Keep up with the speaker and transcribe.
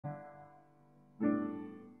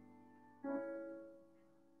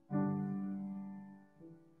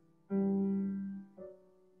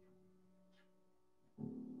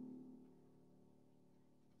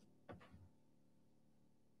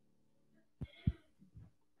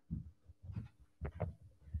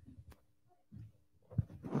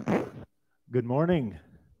Good morning.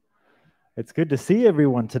 It's good to see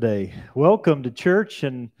everyone today. Welcome to church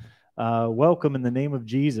and welcome in the name of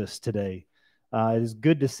Jesus today. It is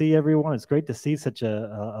good to see everyone. It's great to see such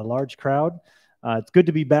a large crowd. It's good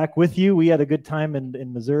to be back with you. We had a good time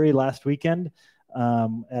in Missouri last weekend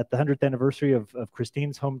at the 100th anniversary of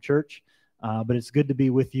Christine's home church. But it's good to be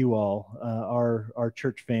with you all, our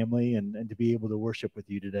church family, and to be able to worship with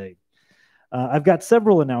you today. I've got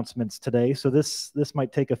several announcements today, so this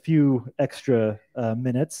might take a few extra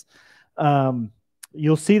minutes.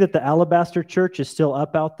 You'll see that the Alabaster Church is still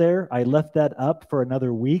up out there. I left that up for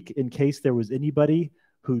another week in case there was anybody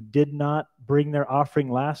who did not bring their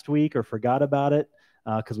offering last week or forgot about it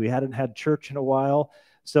because we hadn't had church in a while.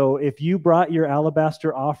 So if you brought your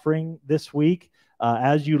Alabaster offering this week,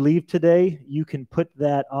 as you leave today, you can put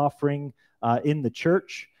that offering in the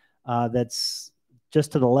church. That's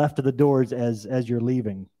just to the left of the doors as you're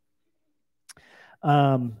leaving.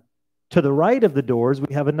 To the right of the doors,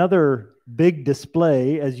 we have another big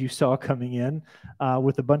display, as you saw coming in,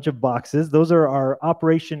 with a bunch of boxes. Those are our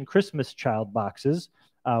Operation Christmas Child boxes.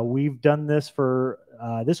 We've done this for,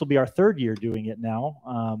 this will be our third year doing it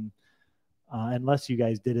now, unless you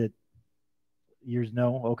guys did it years,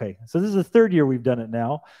 no? Okay, so this is the third year we've done it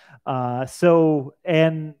now.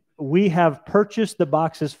 And we have purchased the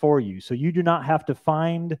boxes for you, so you do not have to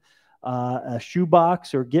find a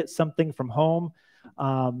shoebox or get something from home.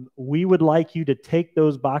 We would like you to take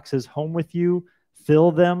those boxes home with you,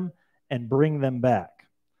 fill them, and bring them back.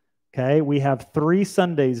 Okay, we have 3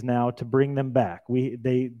 Sundays now to bring them back.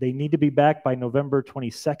 They need to be back by November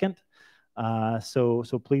 22nd.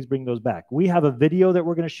 So please bring those back. We have a video that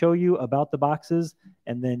we're going to show you about the boxes,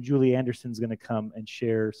 and then Julie Anderson's going to come and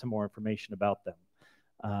share some more information about them.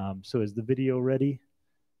 So is the video ready,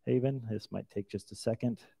 Haven? This might take just a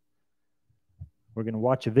second. We're going to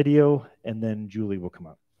watch a video, and then Julie will come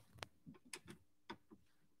up.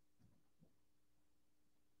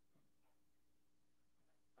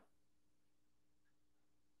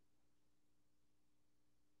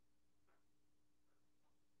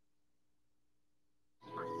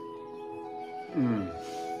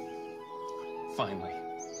 Finally.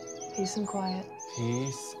 Peace and quiet.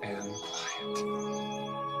 Peace and quiet.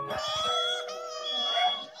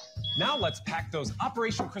 Now let's pack those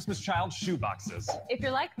Operation Christmas Child shoe boxes. If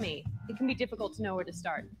you're like me, it can be difficult to know where to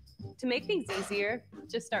start. To make things easier,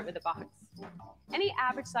 just start with a box. Any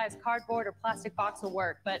average-sized cardboard or plastic box will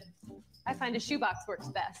work, but I find a shoebox works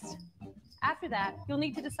best. After that, you'll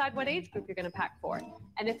need to decide what age group you're going to pack for,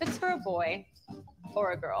 and if it's for a boy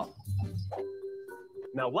or a girl.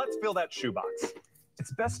 Now let's fill that shoebox.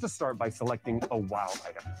 It's best to start by selecting a wow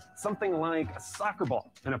item. Something like a soccer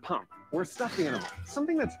ball and a pump, or a stuffed animal.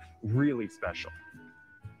 Something that's really special.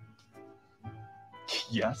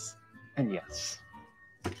 Yes and yes.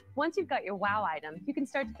 Once you've got your wow item, you can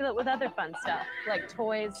start to fill it with other fun stuff, like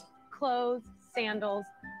toys, clothes, sandals,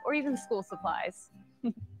 or even school supplies.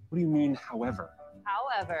 What do you mean, however?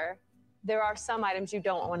 However, there are some items you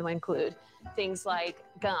don't want to include. Things like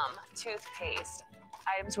gum, toothpaste,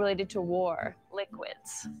 items related to war,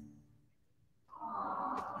 liquids.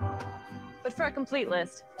 But for a complete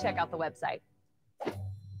list, check out the website.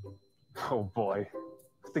 Oh boy,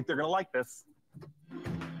 I think they're gonna like this.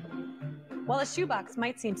 While a shoebox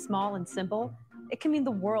might seem small and simple, it can mean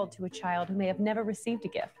the world to a child who may have never received a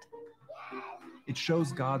gift. It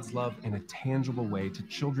shows God's love in a tangible way to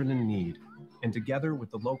children in need, and together with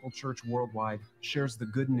the local church worldwide, shares the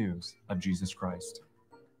good news of Jesus Christ.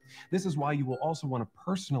 This is why you will also want to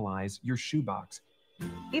personalize your shoebox.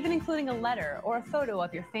 Even including a letter or a photo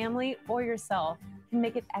of your family or yourself can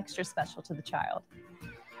make it extra special to the child.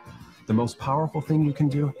 The most powerful thing you can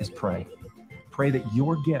do is pray. Pray that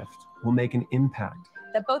your gift will make an impact.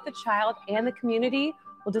 That both the child and the community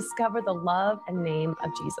will discover the love and name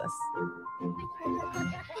of Jesus.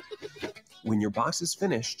 When your box is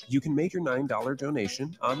finished, you can make your $9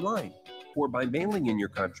 donation online or by mailing in your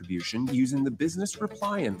contribution using the business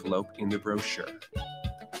reply envelope in the brochure.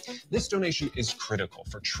 This donation is critical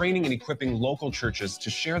for training and equipping local churches to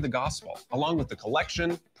share the gospel, along with the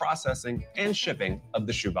collection, processing, and shipping of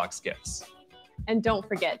the shoebox gifts. And don't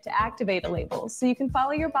forget to activate a label so you can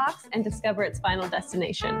follow your box and discover its final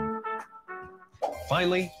destination.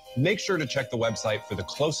 Finally, make sure to check the website for the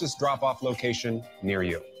closest drop-off location near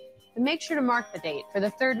you. And make sure to mark the date for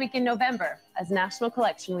the 3rd week in November as National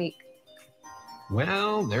Collection Week.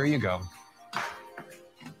 Well, there you go.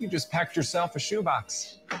 You just packed yourself a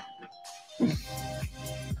shoebox.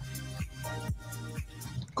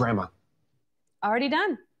 Grandma. Already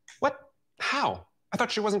done. What? How? I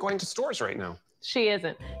thought she wasn't going to stores right now. She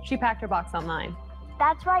isn't. She packed her box online.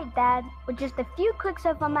 That's right, Dad. With just a few clicks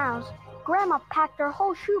of a mouse, Grandma packed her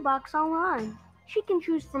whole shoebox online. She can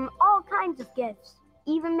choose from all kinds of gifts,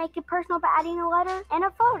 even make it personal by adding a letter and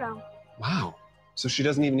a photo. Wow. So she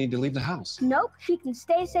doesn't even need to leave the house. Nope, she can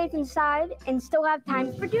stay safe inside and still have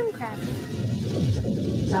time for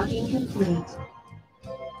Doomcraft. Docking complete.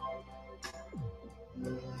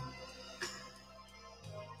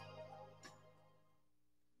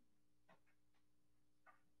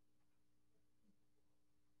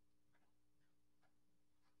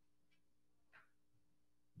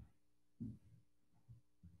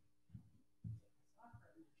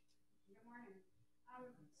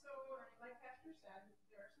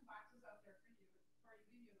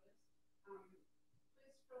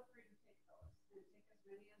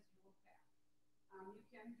 You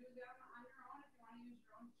can do them on your own. If you want to use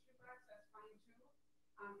your own shoebox, that's fine too.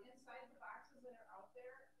 Inside the boxes that are out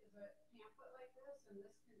there is a pamphlet like this, and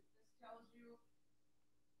this tells you,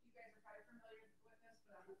 you guys are probably familiar with this,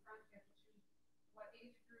 but on the front you have to choose what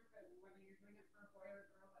age group and whether you're doing it for a boy or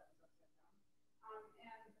a girl. That was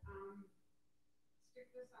upside down.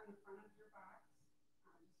 Stick this on the front of your box.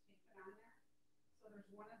 Just tape it on there. So there's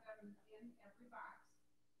one of them in every box.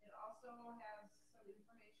 It also has some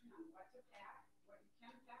information on what to pack, what you can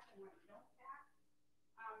pack and what you don't pack.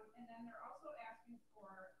 And then they're also asking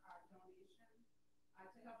for a donation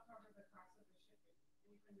to help cover the cost of the shipping.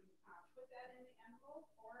 And you can put that in the envelope,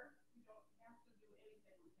 or you don't have to do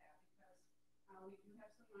anything with that because we do have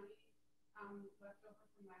some money left over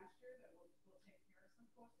from last year that will take care of some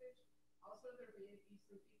postage. Also, there may be some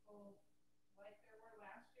people like there were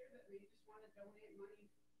last year that may just want to donate money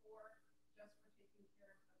just for taking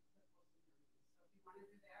care of the postage. So if you want to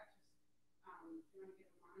do that, just if you want to give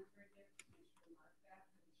a monetary gift, make sure to mark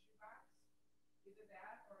that in the shoebox. Either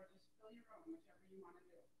that or just fill your own, whichever you want to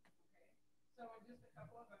do. Okay. So just a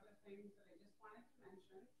couple of other things that I just wanted to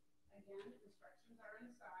mention. Again, instructions are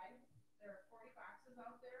inside. There are 40 boxes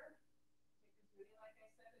out there. Take as many, like I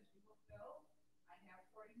said, as you will fill. I have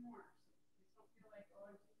 40 more. So please don't feel like, oh,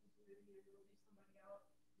 I'm taking too many and will leave somebody out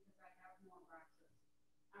because I have more boxes.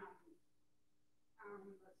 Let's see.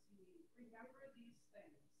 Remember these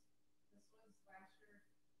things. This was last year.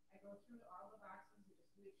 I go through all the boxes and just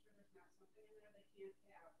make sure there's not something in there they can't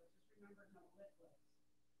have. But just remember, no liquids.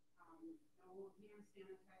 No hand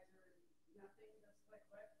sanitizer, nothing that's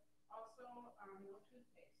liquid. Also, no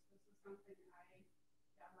toothpaste. This is something I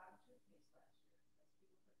got a lot of toothpaste last year because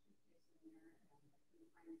people put toothpaste in there and I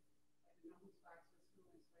couldn't find, I didn't know whose box was who,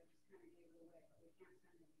 and so I just kind of gave it away. But we can't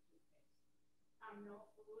send any toothpaste. No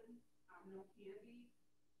food, no candy,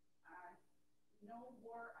 no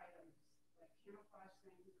war items like camouflage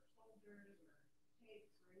things or soldiers or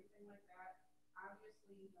tapes or anything like that.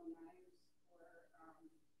 Obviously, no knives or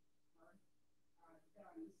guns,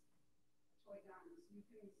 toy guns. You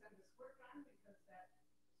can send a squirt gun because that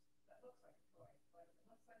looks like a toy, but if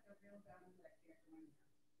it looks like a real gun, that can't go in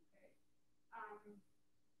there. Okay. And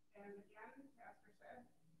again, Pastor said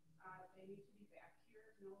they need to be back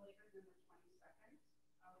here no later than the 22nd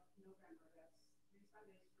of November. That's 3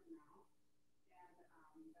 Sundays from now. And then we'll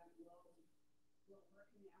work in the afternoon and get them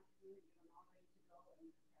all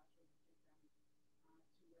ready to go, and the pastor will take them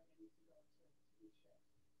to where they need to go to be shipped.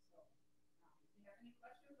 So if you have any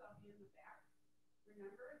questions, I'll be in the back.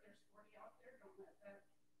 Remember, there's 40 out there. Don't let that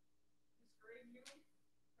discourage you from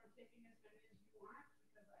taking as many as you want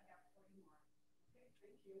because I have 40 more. Okay,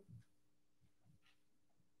 thank you.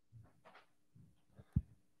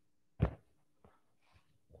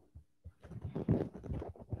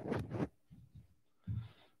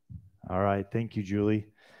 All right, thank you, Julie.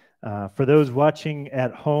 For those watching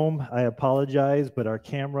at home, I apologize, but our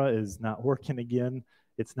camera is not working again.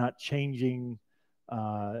 It's not changing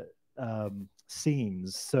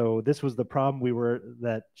scenes. So this was the problem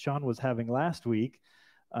that Sean was having last week,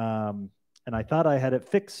 and I thought I had it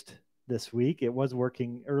fixed this week. It was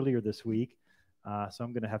working earlier this week, so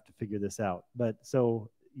I'm going to have to figure this out. But so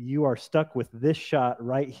you are stuck with this shot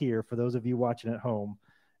right here for those of you watching at home.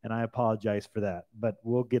 And I apologize for that, but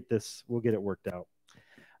we'll get it worked out.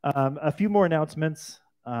 A few more announcements.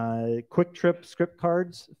 Quick Trip script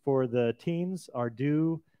cards for the teens are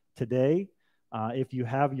due today. If you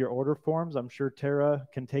have your order forms, I'm sure Tara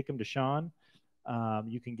can take them to Sean.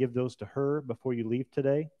 You can give those to her before you leave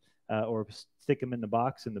today, or stick them in the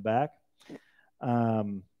box in the back.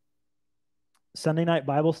 Sunday night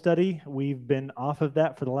Bible study, we've been off of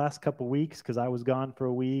that for the last couple weeks because I was gone for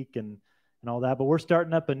a week and all that, but we're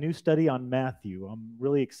starting up a new study on Matthew. I'm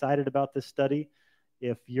really excited about this study.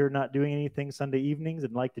 If you're not doing anything Sunday evenings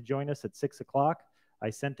and like to join us at 6 o'clock, I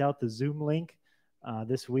sent out the Zoom link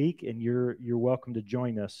this week, and you're welcome to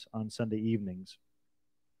join us on Sunday evenings.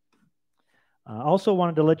 Also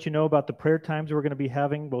wanted to let you know about the prayer times we're going to be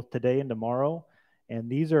having both today and tomorrow. And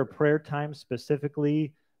these are prayer times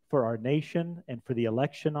specifically for our nation and for the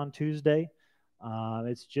election on Tuesday.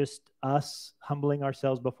 It's just us humbling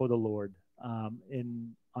ourselves before the Lord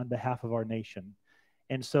on behalf of our nation.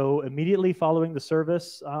 And so immediately following the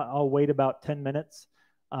service, I'll wait about 10 minutes.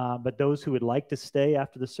 But those who would like to stay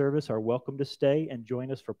after the service are welcome to stay and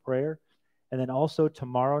join us for prayer. And then also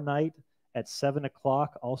tomorrow night at 7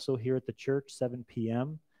 o'clock, also here at the church, 7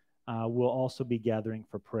 p.m., we'll also be gathering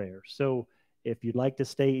for prayer. So if you'd like to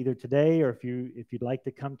stay either today or if you'd like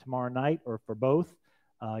to come tomorrow night or for both,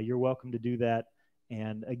 you're welcome to do that.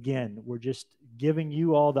 And again, we're just giving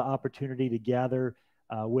you all the opportunity to gather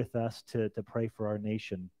with us to pray for our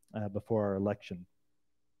nation before our election.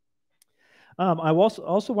 I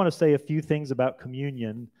also want to say a few things about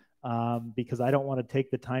communion because I don't want to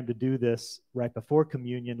take the time to do this right before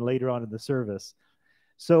communion later on in the service.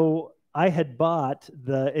 So I had bought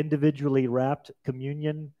the individually wrapped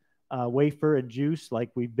communion wafer and juice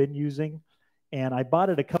like we've been using, and I bought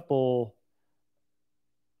it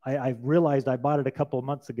I realized I bought it a couple of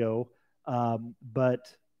months ago,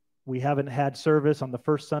 but we haven't had service on the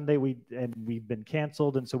first Sunday, and we've been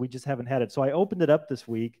canceled, and so we just haven't had it. So I opened it up this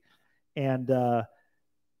week, and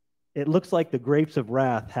it looks like the grapes of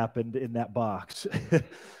wrath happened in that box.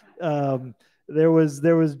 There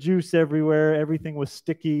was juice everywhere. Everything was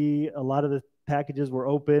sticky. A lot of the packages were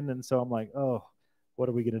open, and so I'm like, oh, what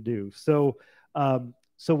are we going to do? So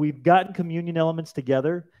we've gotten communion elements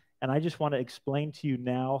together, and I just want to explain to you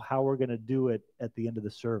now how we're going to do it at the end of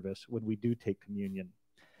the service when we do take communion.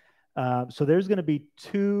 So there's going to be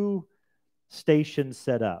 2 stations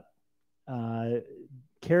set up.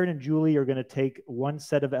 Karen and Julie are going to take one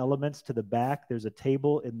set of elements to the back. There's a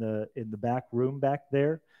table in the back room back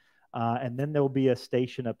there, and then there'll be a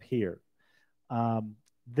station up here.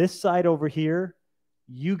 This side over here,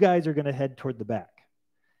 you guys are going to head toward the back.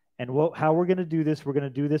 And how we're going to do this, we're going to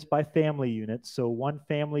do this by family units. So one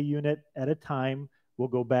family unit at a time will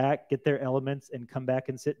go back, get their elements, and come back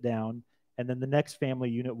and sit down. And then the next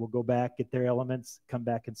family unit will go back, get their elements, come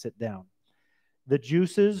back and sit down. The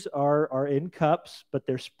juices are in cups, but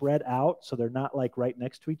they're spread out, so they're not like right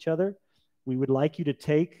next to each other. We would like you to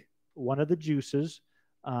take one of the juices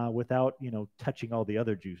without, touching all the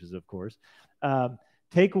other juices, of course.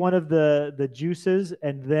 Take one of the juices,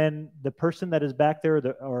 and then the person that is back there,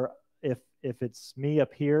 or if it's me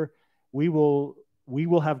up here, we will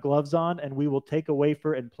have gloves on, and we will take a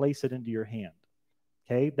wafer and place it into your hand.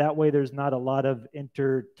 Okay, that way there's not a lot of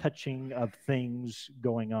inter-touching of things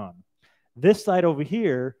going on. This side over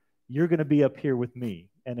here, you're going to be up here with me.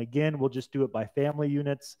 And again, we'll just do it by family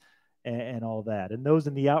units and all that. And those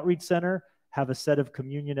in the outreach center have a set of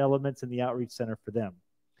communion elements in the outreach center for them.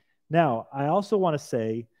 Now, I also want to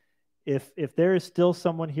say, if there is still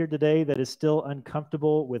someone here today that is still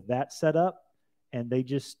uncomfortable with that setup, and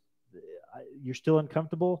you're still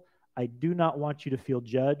uncomfortable, I do not want you to feel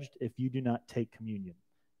judged if you do not take communion.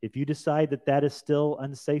 If you decide that is still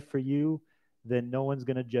unsafe for you, then no one's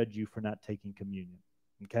going to judge you for not taking communion,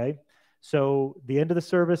 okay? So the end of the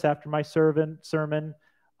service, after my sermon,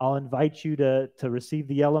 I'll invite you to receive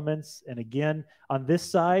the elements. And again, on this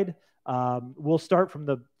side, we'll start from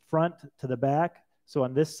the front to the back. So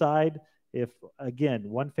on this side, if, again,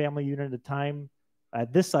 one family unit at a time,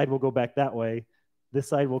 this side will go back that way. This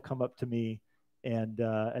side will come up to me and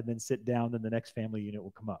then sit down, then the next family unit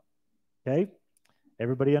will come up, okay?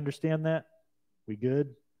 Everybody understand that? We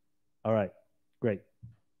good? All right. Great.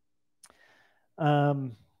 All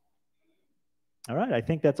right, I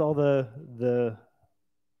think that's all the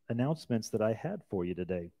announcements that I had for you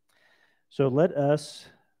today. So let us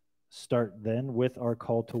start then with our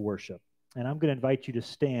call to worship. And I'm going to invite you to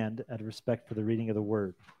stand out of respect for the reading of the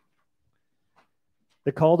word.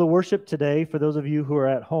 The call to worship today, for those of you who are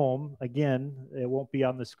at home, again, it won't be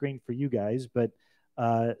on the screen for you guys, but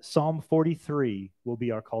Psalm 43 will be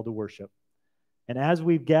our call to worship. And as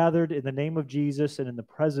we've gathered in the name of Jesus and in the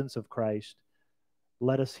presence of Christ,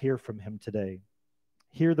 let us hear from him today.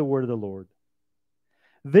 Hear the word of the Lord.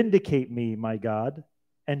 Vindicate me, my God,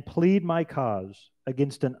 and plead my cause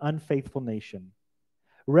against an unfaithful nation.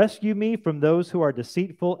 Rescue me from those who are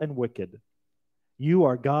deceitful and wicked. You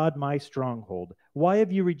are God, my stronghold. Why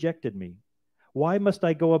have you rejected me? Why must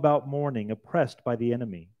I go about mourning, oppressed by the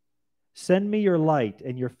enemy? Send me your light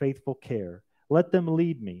and your faithful care. Let them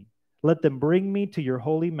lead me. Let them bring me to your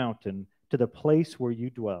holy mountain, to the place where you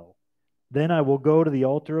dwell. Then I will go to the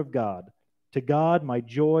altar of God, to God my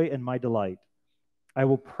joy and my delight. I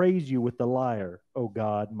will praise you with the lyre, O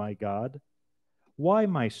God, my God. Why,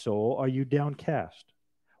 my soul, are you downcast?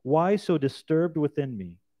 Why so disturbed within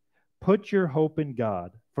me? Put your hope in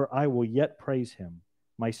God, for I will yet praise him,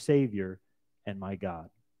 my Savior and my God.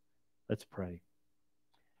 Let's pray.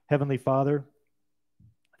 Heavenly Father,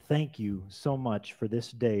 thank you so much for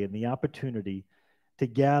this day and the opportunity to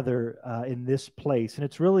gather in this place. And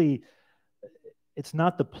it's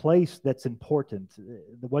not the place that's important.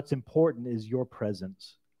 What's important is your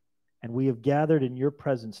presence. And we have gathered in your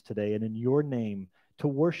presence today and in your name to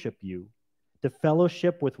worship you, to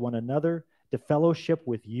fellowship with one another, to fellowship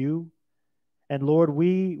with you. And Lord,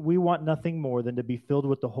 we want nothing more than to be filled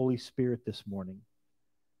with the Holy Spirit this morning,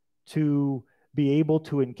 to be able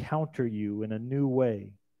to encounter you in a new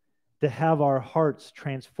way, to have our hearts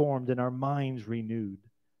transformed and our minds renewed.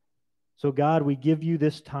 So God, we give you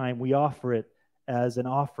this time. We offer it as an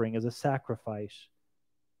offering, as a sacrifice.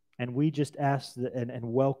 And we just ask and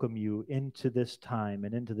welcome you into this time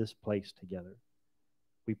and into this place together.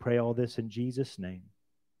 We pray all this in Jesus' name.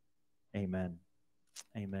 Amen.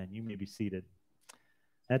 Amen. You may be seated.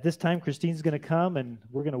 At this time, Christine's going to come and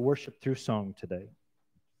we're going to worship through song today.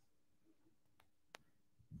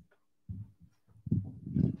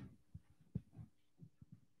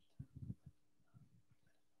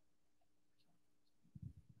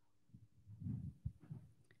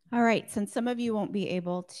 All right, since some of you won't be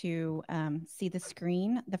able to see the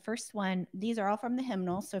screen, the first one, these are all from the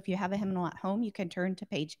hymnal. So if you have a hymnal at home, you can turn to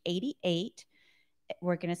page 88.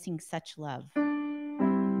 We're going to sing Such Love.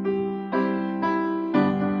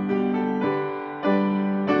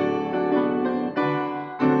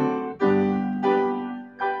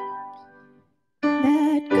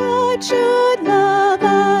 That God should love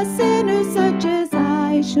a sinner such as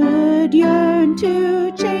I should yearn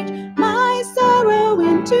to change my sorrow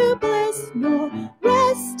into bliss, nor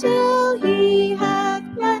rest till he hath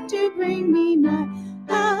planned to bring me nigh.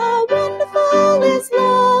 How wonderful is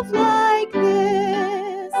love like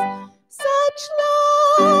this! Such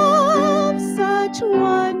love, such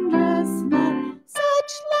wondrous love,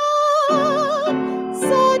 such love,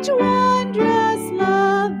 such wondrous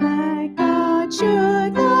love, that God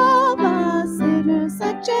should love a sinner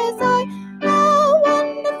such as I. How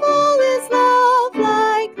wonderful is love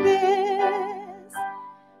like this!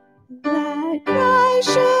 That Christ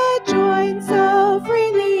should join so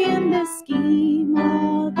freely in the scheme,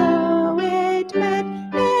 although it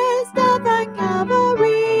meant his death on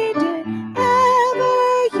Calvary, did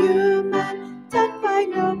ever human tongue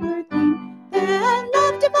find nobler theme than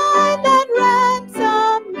love divine that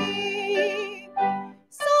ransomed me?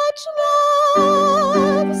 Such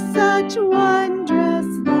love, such wondrous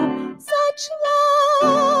love, such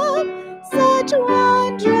love, such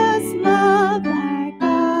wondrous love, that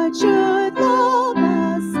God should love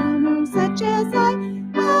a sinner such as I.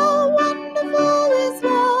 How wonderful is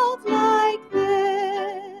love like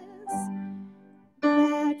this!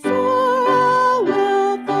 That for a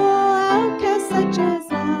willful outcast such as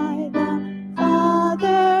I, the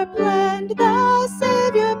Father planned, the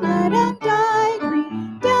Savior bled and died,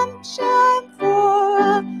 redemption for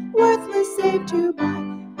a worthless save to buy,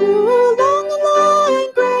 who long in law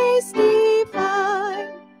and grace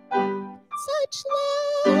divine. Such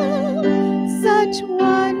love, such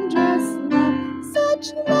wondrous love,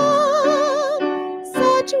 such love,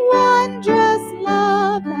 such wondrous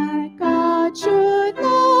love, that God should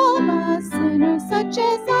love a sinner such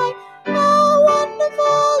as I. How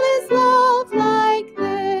wonderful is love like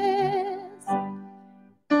this!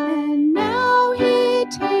 And now he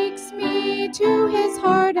takes me to his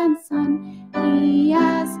heart and son. He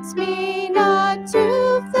asks me not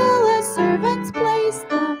to fill a servant's place.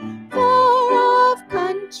 The far off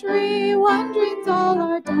country wanderings all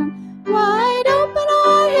are done. Wide open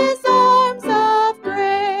are his arms of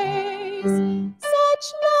grace.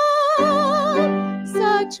 Such love,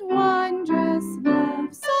 such wondrous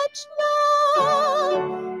love, such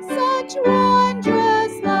love, such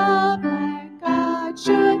wondrous love, that God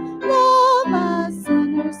should love a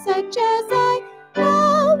sinner such as I.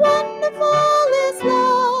 How wonderful is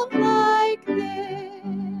love like this!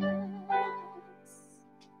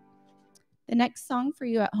 The next song for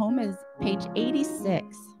you at home is page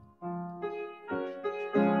 86.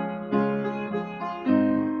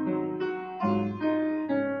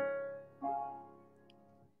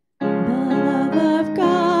 The love of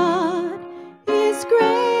God is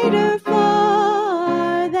greater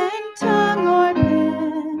far than tongue or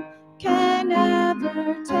pen can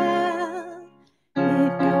ever tell.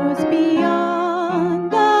 It goes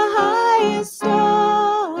beyond the highest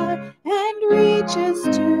star and reaches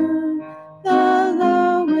to the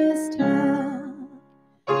lowest hell.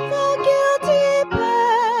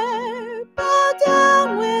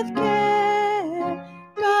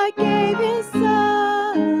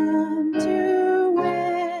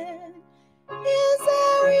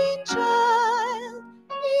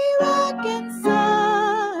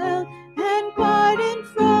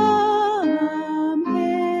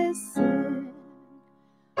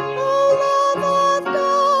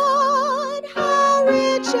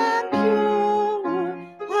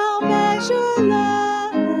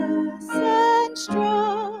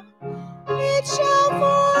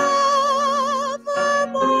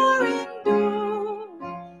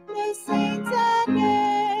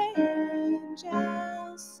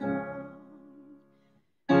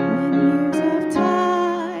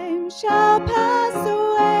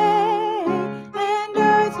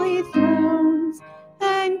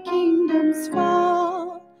 and kingdoms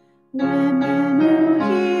fall. Women who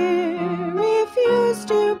hear refuse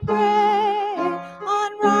to pray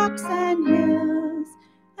on rocks and hills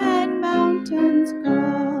and mountains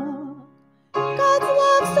crawl. God's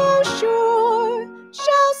love so sure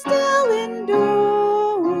shall still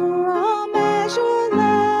endure, all measureless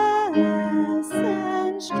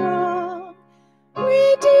and strong,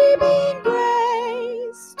 redeeming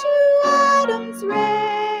grace to Adam's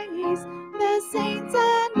race, the saints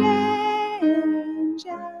and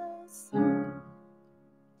angels sung.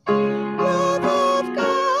 Love of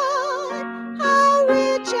God, how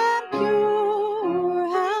rich and pure,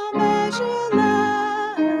 how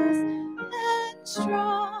measureless and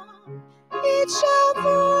strong, it shall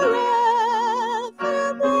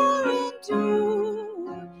forevermore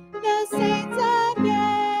endure, the saints and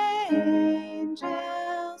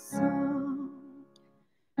angels song.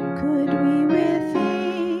 Could we with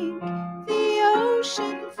ink the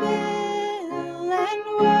ocean fill, and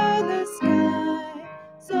were the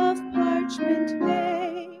skies of parchment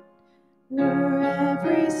made, were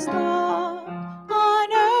every stalk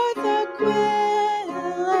on earth a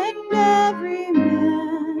quill, and every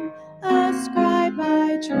man a scribe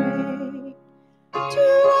by trade, to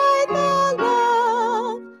write the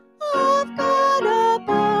love of God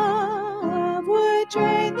above, would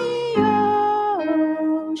drain the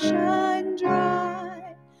ocean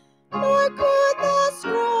dry, nor could the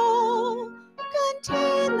scroll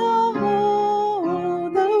contain the whole,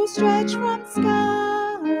 though stretched from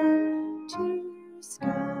sky to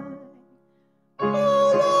sky.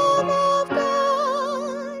 Oh, love of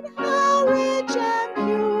God, how rich and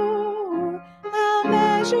pure, how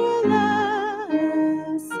measureless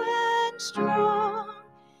and strong,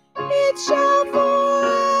 it shall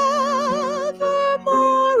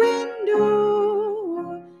forevermore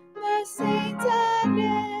endure, the saints and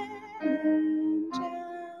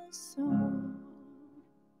angels song.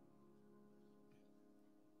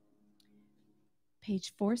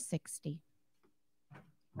 Page 460.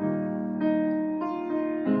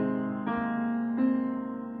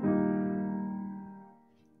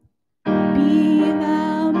 Be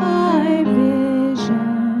thou my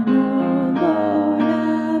vision, O Lord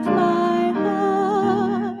of my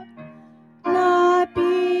heart, not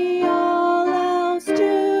be all else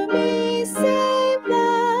to me save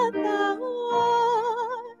that thou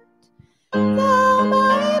art. Thou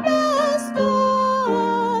my best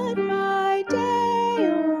thought, my day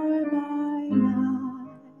or my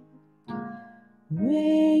night,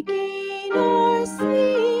 waking or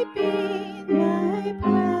sleeping, thy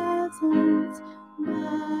presence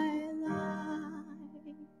my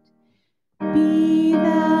light. Be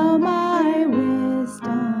thou my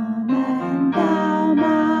wisdom, and thou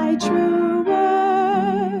my true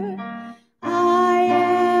word, I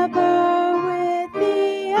ever with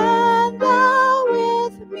thee, and thou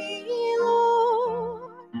with me,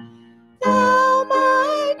 Lord. Thou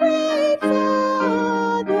my great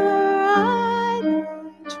Father, I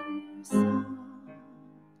thy true Son,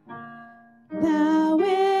 thou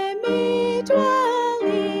in me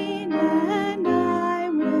dwelling, and I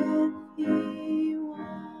with thee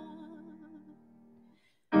one.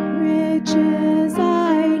 Riches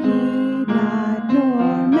I heed not,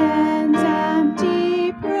 nor men's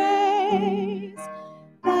empty praise,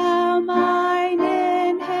 thou mine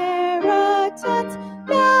inheritance,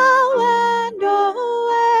 now and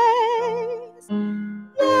always.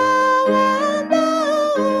 Thou and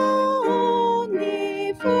thou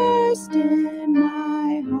only, first in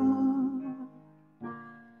my heart.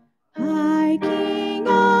 High King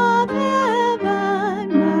of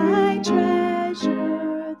heaven, my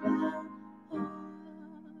treasure thou art.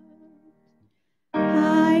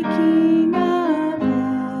 High King of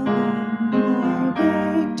heaven,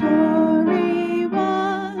 my victory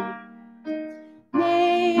won,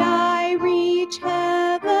 may I reach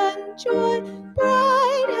heaven, joy,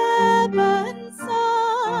 bright heaven's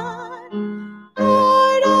sun.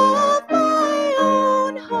 Lord of my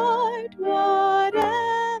own heart,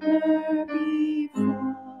 whatever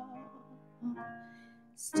befall,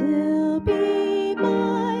 still be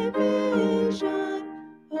my vision,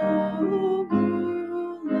 O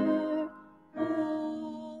ruler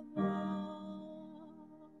of all.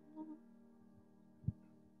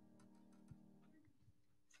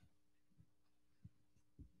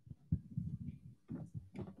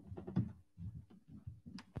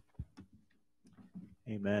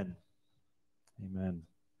 Amen. Amen.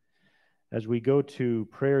 As we go to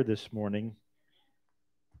prayer this morning,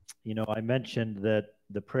 you know, I mentioned that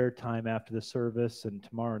the prayer time after the service and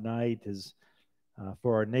tomorrow night is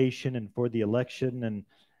for our nation and for the election. And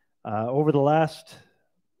over the last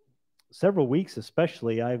several weeks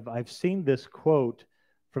especially, I've seen this quote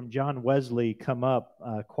from John Wesley come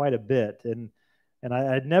up quite a bit, and I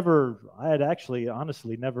had actually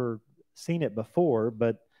honestly never seen it before,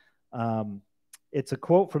 but it's a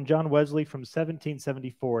quote from John Wesley from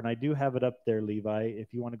 1774, and I do have it up there, Levi,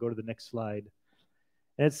 if you want to go to the next slide.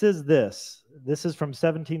 And it says this is from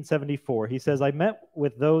 1774. He says, I met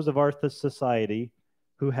with those of our society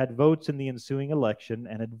who had votes in the ensuing election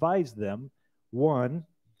and advised them, 1,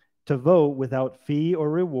 to vote without fee or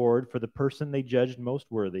reward for the person they judged most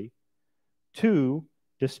worthy, 2,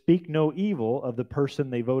 to speak no evil of the person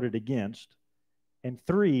they voted against, and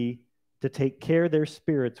 3, to take care their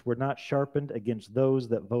spirits were not sharpened against those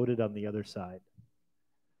that voted on the other side.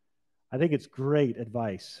 I think it's great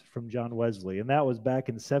advice from John Wesley, and that was back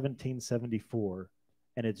in 1774,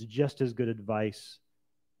 and it's just as good advice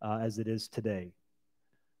as it is today.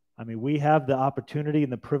 I mean, we have the opportunity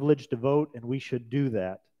and the privilege to vote, and we should do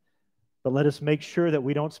that. But let us make sure that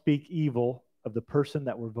we don't speak evil of the person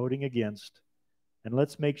that we're voting against, and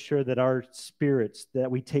let's make sure that our spirits,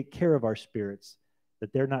 that we take care of our spirits,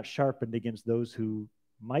 that they're not sharpened against those who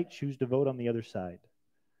might choose to vote on the other side.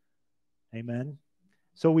 Amen.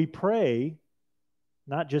 So we pray,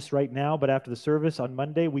 not just right now, but after the service on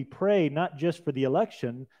Monday, we pray not just for the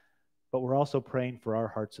election, but we're also praying for our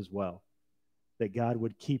hearts as well, that God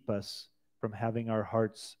would keep us from having our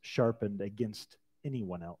hearts sharpened against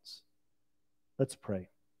anyone else. Let's pray.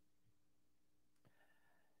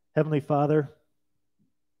 Heavenly Father,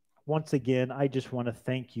 once again, I just want to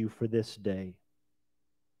thank you for this day.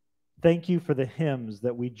 Thank you for the hymns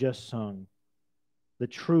that we just sung, the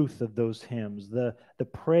truth of those hymns, the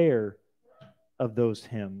prayer of those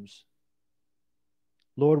hymns.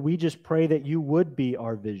 Lord, we just pray that you would be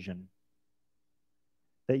our vision,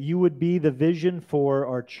 that you would be the vision for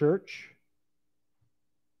our church,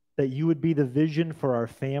 that you would be the vision for our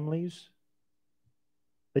families,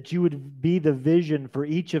 that you would be the vision for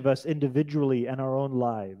each of us individually and our own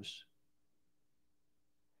lives.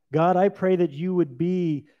 God, I pray that you would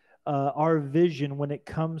be our vision when it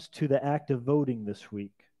comes to the act of voting this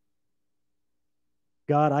week.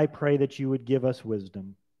 God, I pray that you would give us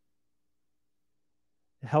wisdom.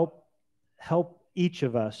 Help each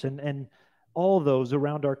of us and all those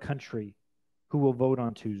around our country who will vote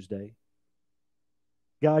on Tuesday.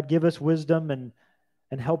 God, give us wisdom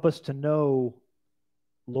and help us to know,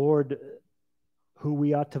 Lord, who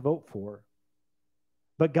we ought to vote for.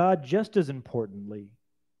 But God, just as importantly,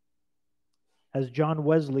 as John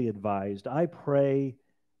Wesley advised, I pray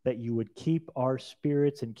that you would keep our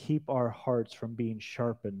spirits and keep our hearts from being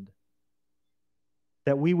sharpened,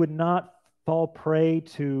 that we would not fall prey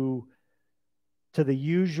to the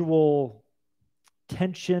usual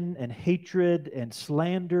tension and hatred and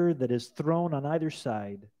slander that is thrown on either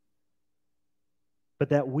side,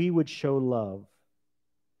 but that we would show love,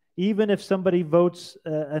 even if somebody votes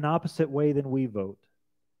an opposite way than we vote.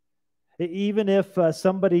 Even if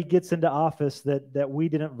somebody gets into office that we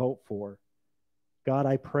didn't vote for. God,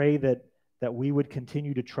 I pray that we would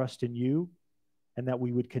continue to trust in you and that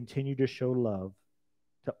we would continue to show love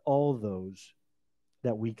to all those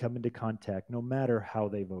that we come into contact, no matter how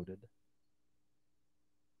they voted.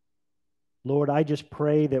 Lord, I just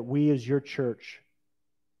pray that we as your church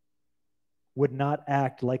would not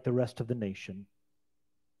act like the rest of the nation,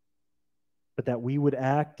 but that we would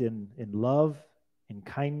act in love, in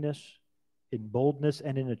kindness, in boldness,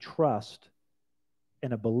 and in a trust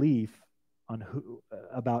and a belief on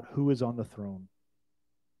about who is on the throne.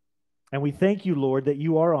 And we thank you, Lord, that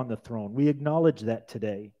you are on the throne. We acknowledge that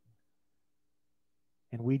today.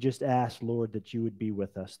 And we just ask, Lord, that you would be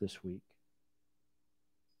with us this week.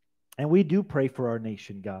 And we do pray for our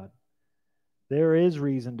nation, God. There is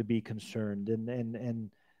reason to be concerned.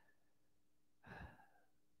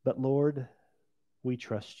 But Lord, we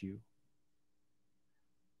trust you.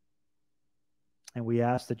 And we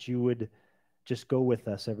ask that you would just go with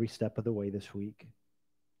us every step of the way this week.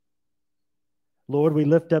 Lord, we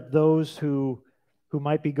lift up those who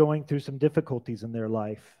might be going through some difficulties in their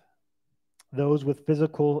life. Those with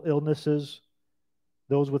physical illnesses,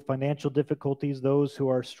 those with financial difficulties, those who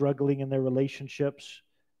are struggling in their relationships.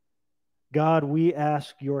 God, we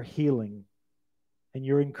ask your healing and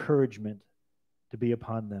your encouragement to be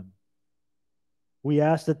upon them. We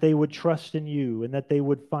ask that they would trust in you and that they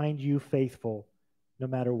would find you faithful no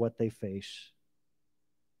matter what they face.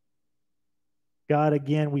 God,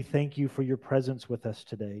 again, we thank you for your presence with us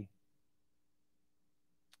today.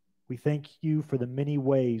 We thank you for the many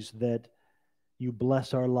ways that you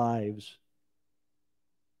bless our lives,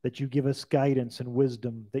 that you give us guidance and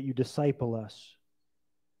wisdom, that you disciple us,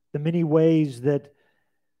 the many ways that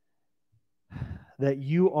that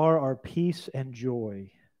you are our peace and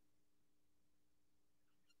joy.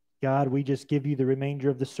 God, we just give you the remainder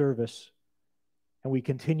of the service, and we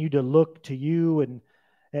continue to look to you and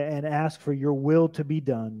ask for your will to be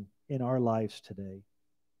done in our lives today.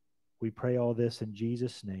 We pray all this in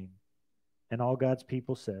Jesus' name. And all God's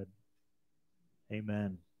people said,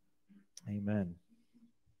 amen. Amen.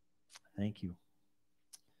 Thank you.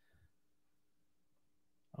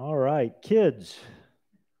 All right, kids,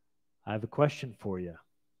 I have a question for you.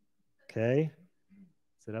 Okay?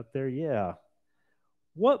 Is it up there? Yeah.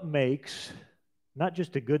 What makes not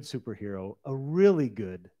just a good superhero, a really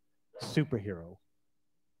good superhero?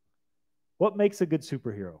 What makes a good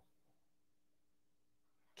superhero?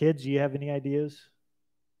 Kids, do you have any ideas?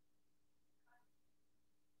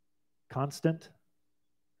 Constant?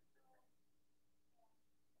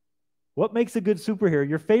 What makes a good superhero?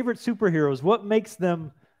 Your favorite superheroes, what makes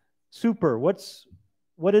them super? What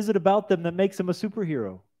is it about them that makes them a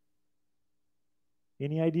superhero?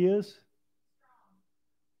 Any ideas?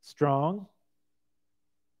 Strong.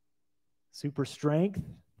 Super strength.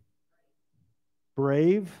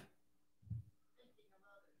 Brave.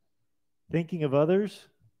 Thinking of others.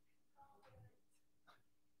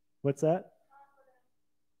 What's that?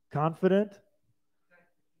 Confident.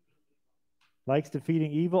 Likes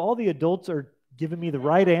defeating evil. All the adults are giving me the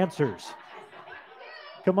right answers.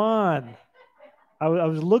 Come on. I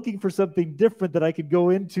was looking for something different that I could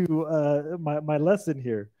go into my lesson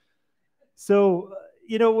here. So,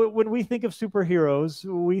 when we think of superheroes,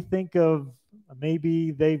 we think of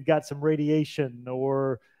maybe they've got some radiation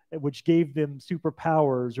or which gave them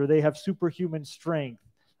superpowers, or they have superhuman strength,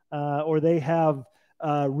 or they have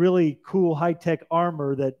really cool high-tech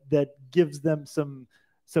armor that gives them some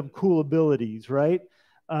cool abilities, right?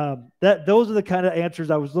 Those are the kind of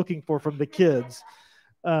answers I was looking for from the kids.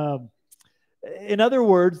 In other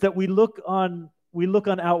words, that we look on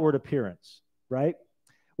outward appearance, right?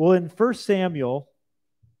 Well, in 1 Samuel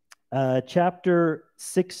chapter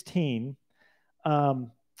 16,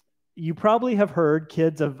 you probably have heard,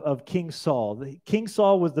 kids, of King Saul. King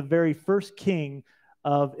Saul was the very first king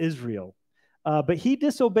of Israel. But he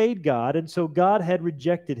disobeyed God, and so God had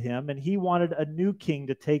rejected him, and he wanted a new king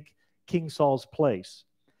to take King Saul's place.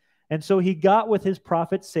 And so he got with his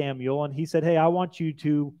prophet Samuel, and he said, hey, I want you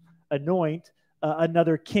to anoint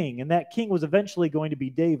another king. And that king was eventually going to be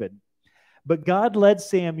David. But God led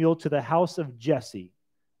Samuel to the house of Jesse,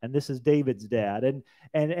 and this is David's dad.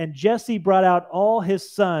 And Jesse brought out all his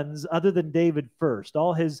sons other than David first,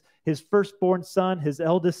 all his firstborn son, his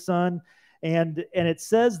eldest son. And it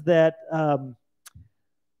says that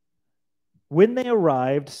when they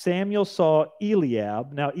arrived, Samuel saw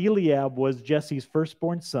Eliab. Now, Eliab was Jesse's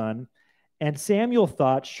firstborn son. And Samuel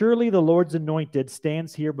thought, surely the Lord's anointed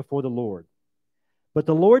stands here before the Lord. But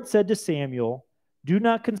the Lord said to Samuel, do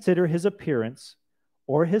not consider his appearance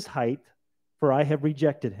or his height, for I have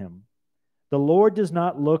rejected him. The Lord does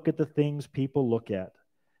not look at the things people look at.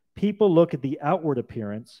 People look at the outward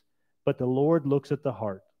appearance, but the Lord looks at the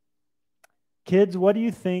heart. Kids, what do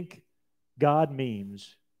you think God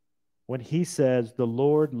means when he says the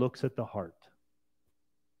Lord looks at the heart?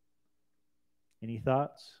 Any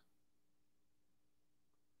thoughts?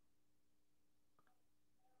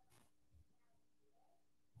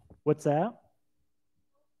 What's that?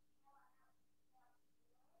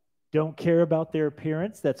 Don't care about their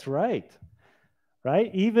appearance? That's right.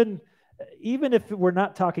 Right? Even if we're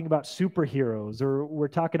not talking about superheroes, or we're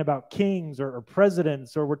talking about kings or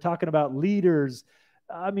presidents, or we're talking about leaders,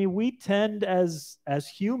 I mean, we tend as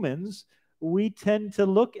humans, we tend to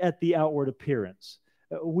look at the outward appearance.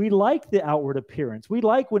 We like the outward appearance. We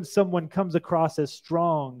like when someone comes across as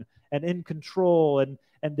strong and in control, and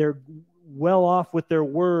they're well off with their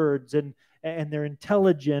words, and they're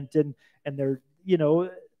intelligent, and they're,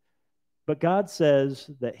 but God says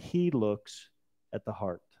that he looks at the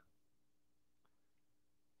heart.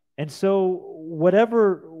 And so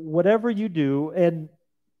whatever you do, and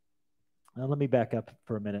now let me back up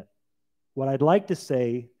for a minute. What I'd like to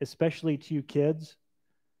say, especially to you kids,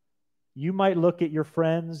 you might look at your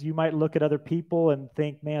friends, you might look at other people and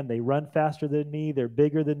think, man, they run faster than me, they're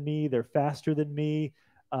bigger than me, they're faster than me,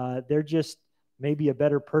 they're just maybe a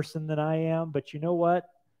better person than I am. But you know what?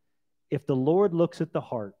 If the Lord looks at the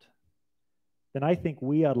heart, then I think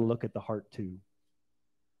we ought to look at the heart too.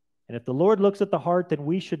 And if the Lord looks at the heart, then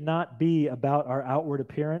we should not be about our outward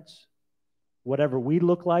appearance, whatever we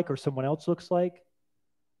look like or someone else looks like.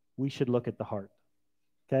 We should look at the heart.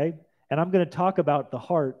 Okay? And I'm going to talk about the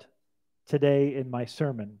heart today in my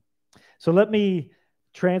sermon. So let me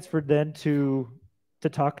transfer then to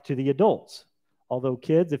talk to the adults. Although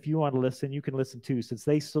kids, if you want to listen, you can listen too. Since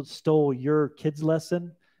they stole your kids'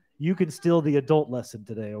 lesson, you can steal the adult lesson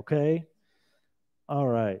today, okay? All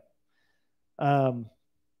right.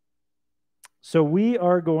 So we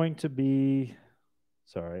are going to be,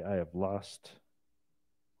 sorry, I have lost,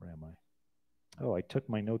 where am I? Oh, I took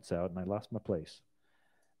my notes out and I lost my place.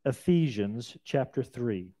 Ephesians chapter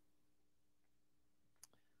 3.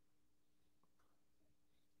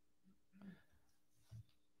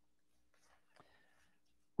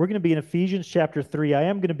 We're going to be in Ephesians chapter 3. I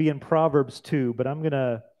am going to be in Proverbs 2, but I'm going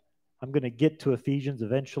to get to Ephesians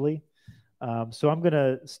eventually. So I'm going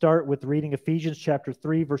to start with reading Ephesians chapter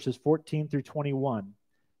 3, verses 14 through 21.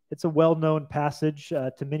 It's a well-known passage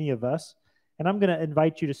to many of us, and I'm going to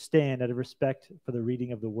invite you to stand out of respect for the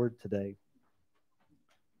reading of the word today.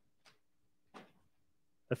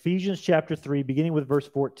 Ephesians chapter 3, beginning with verse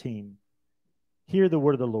 14. Hear the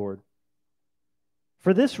word of the Lord.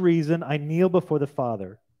 For this reason I kneel before the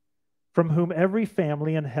Father, from whom every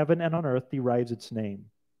family in heaven and on earth derives its name.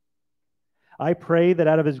 I pray that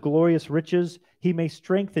out of his glorious riches he may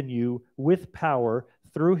strengthen you with power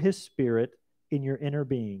through his Spirit in your inner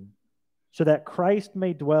being, so that Christ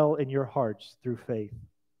may dwell in your hearts through faith.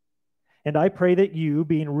 And I pray that you,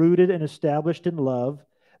 being rooted and established in love,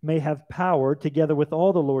 may have power, together with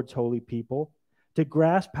all the Lord's holy people, to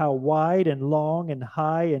grasp how wide and long and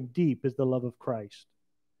high and deep is the love of Christ,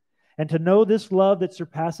 and to know this love that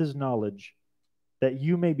surpasses knowledge, that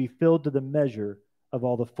you may be filled to the measure of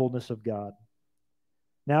all the fullness of God.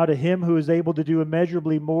 Now to him who is able to do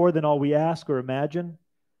immeasurably more than all we ask or imagine,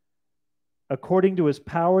 according to his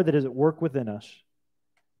power that is at work within us,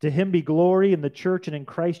 to him be glory in the church and in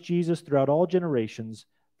Christ Jesus throughout all generations,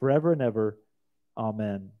 forever and ever.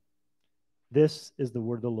 Amen. This is the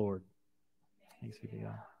word of the Lord. Thanks be to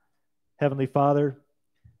God. Heavenly Father,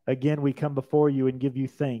 again we come before you and give you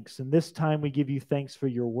thanks, and this time we give you thanks for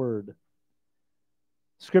your word.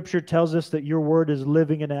 Scripture tells us that your word is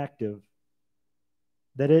living and active,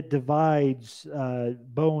 that it divides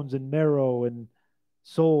bones and marrow and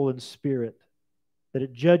soul and spirit, that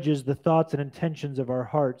it judges the thoughts and intentions of our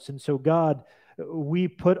hearts. And so, God, we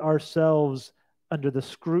put ourselves under the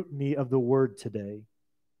scrutiny of the word today,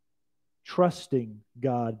 trusting,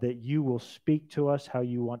 God, that you will speak to us how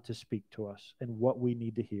you want to speak to us and what we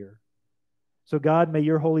need to hear. So, God, may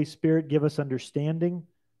your Holy Spirit give us understanding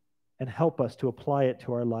and help us to apply it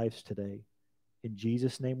to our lives today. In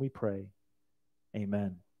Jesus' name we pray.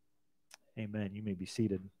 Amen. Amen. You may be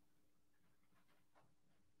seated.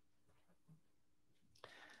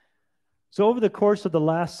 So over the course of the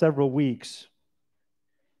last several weeks,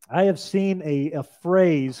 I have seen a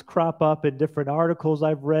phrase crop up in different articles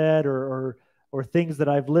I've read or things that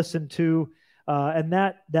I've listened to, and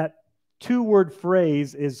that two-word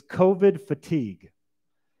phrase is COVID fatigue.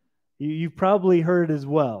 You've probably heard it as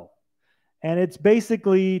well. And it's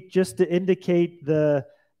basically just to indicate the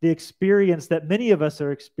experience that many of us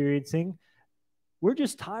are experiencing. We're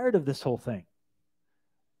just tired of this whole thing.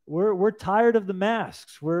 We're tired of the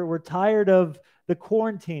masks. We're tired of the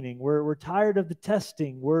quarantining. We're tired of the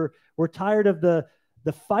testing. We're tired of the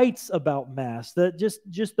fights about masks. That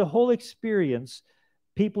just the whole experience.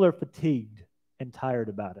 People are fatigued and tired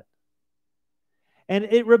about it. And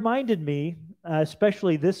it reminded me,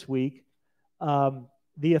 especially this week,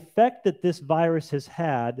 the effect that this virus has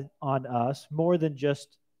had on us more than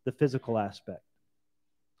just the physical aspect.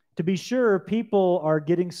 To be sure, people are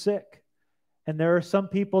getting sick, and there are some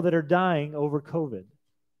people that are dying over COVID.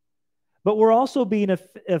 But we're also being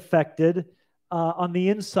affected on the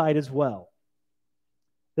inside as well.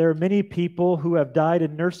 There are many people who have died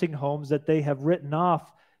in nursing homes that they have written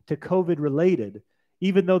off to COVID-related,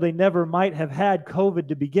 even though they never might have had COVID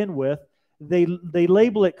to begin with. They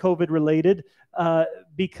label it COVID-related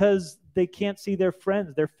because they can't see their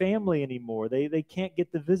friends, their family anymore. They can't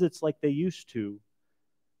get the visits like they used to,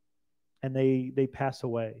 and they pass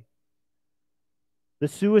away. The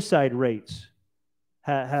suicide rates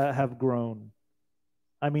have grown.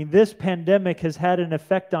 I mean, this pandemic has had an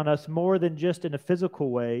effect on us more than just in a physical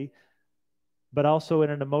way, but also in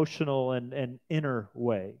an emotional and inner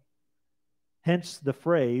way. Hence the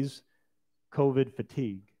phrase, COVID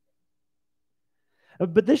fatigue.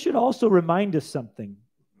 But this should also remind us something,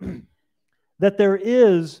 that there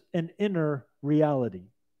is an inner reality.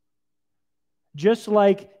 Just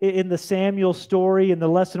like in the Samuel story and the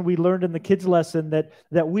lesson we learned in the kids' lesson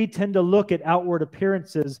that we tend to look at outward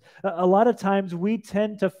appearances, a lot of times we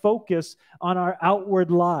tend to focus on our outward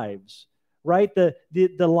lives, right? The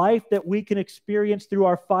life that we can experience through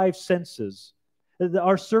our five senses,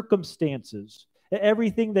 our circumstances.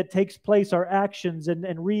 everything that takes place, our actions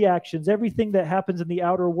and reactions, everything that happens in the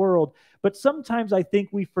outer world. But sometimes I think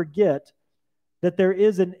we forget that there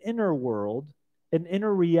is an inner world, an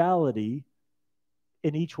inner reality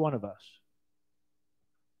in each one of us.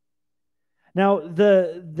 Now,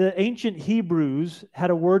 the ancient Hebrews had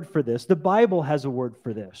a word for this. The Bible has a word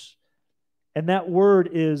for this. And that word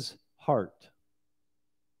is heart.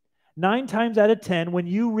 9 times out of 10, when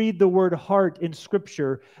you read the word heart in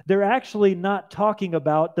Scripture, they're actually not talking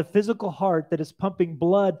about the physical heart that is pumping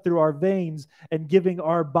blood through our veins and giving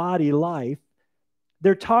our body life.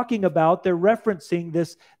 They're referencing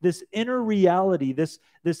this inner reality, this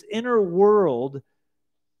inner world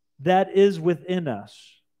that is within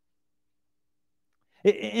us.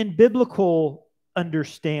 In biblical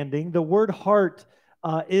understanding, the word heart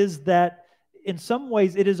is that in some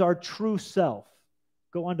ways it is our true self.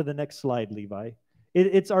 Go on to the next slide, Levi.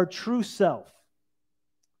 It's our true self.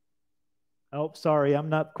 Oh, sorry, I'm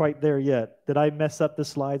not quite there yet. Did I mess up the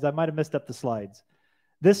slides? I might have messed up the slides.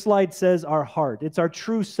 This slide says our heart. It's our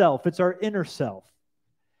true self. It's our inner self.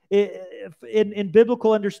 In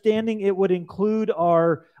biblical understanding, it would include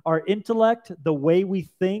our intellect, the way we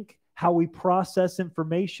think, how we process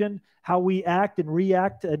information, how we act and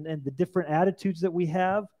react, and the different attitudes that we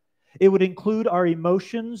have. It would include our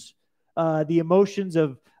emotions, the emotions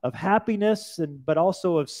of happiness, but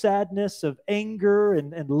also of sadness, of anger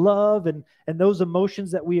and love, and those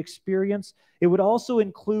emotions that we experience. It would also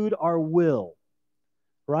include our will,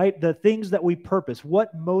 right? The things that we purpose,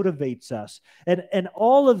 what motivates us. And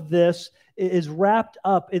all of this is wrapped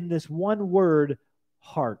up in this one word,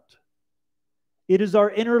 heart. It is our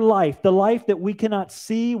inner life, the life that we cannot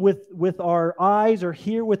see with our eyes or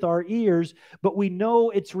hear with our ears, but we know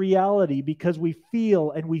its reality because we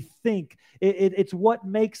feel and we think. It's what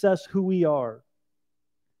makes us who we are.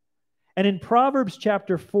 And in Proverbs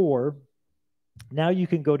chapter 4, now you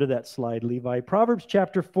can go to that slide, Levi. Proverbs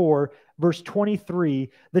chapter 4, verse 23,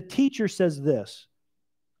 the teacher says this,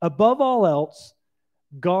 "Above all else,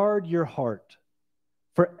 guard your heart,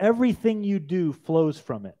 for everything you do flows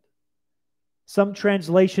from it." Some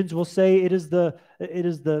translations will say it is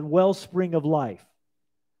the wellspring of life.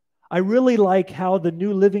 I really like how the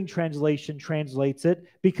New Living Translation translates it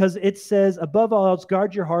because it says, "Above all else,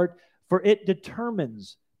 guard your heart, for it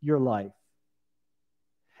determines your life."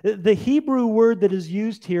 The Hebrew word that is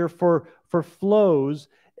used here for flows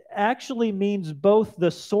actually means both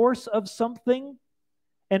the source of something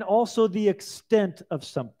and also the extent of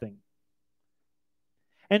something.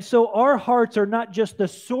 And so our hearts are not just the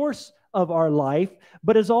source of our life,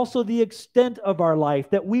 but is also the extent of our life,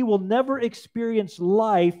 that we will never experience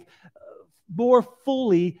life more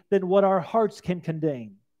fully than what our hearts can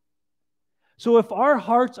contain. So if our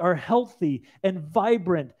hearts are healthy and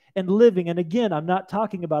vibrant and living, and again, I'm not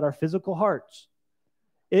talking about our physical hearts.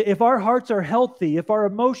 If our hearts are healthy, if our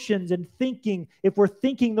emotions and thinking, if we're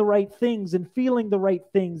thinking the right things and feeling the right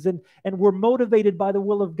things, and we're motivated by the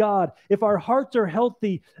will of God, if our hearts are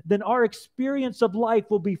healthy, then our experience of life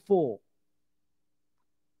will be full.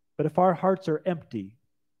 But if our hearts are empty,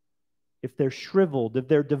 if they're shriveled, if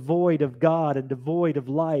they're devoid of God and devoid of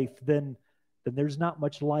life, then there's not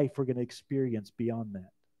much life we're going to experience beyond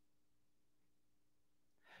that.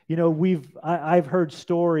 You know, I've heard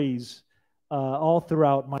stories all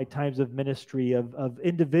throughout my times of ministry of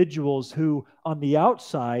individuals who on the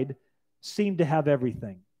outside seem to have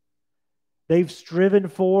everything. They've striven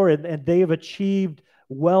for and they have achieved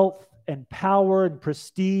wealth and power and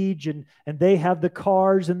prestige, and they have the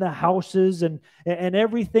cars and the houses and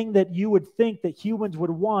everything that you would think that humans would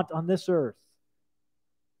want on this earth.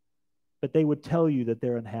 But they would tell you that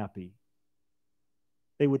they're unhappy.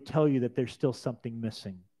 They would tell you that there's still something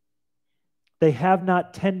missing. They have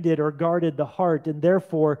not tended or guarded the heart, and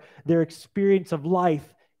therefore their experience of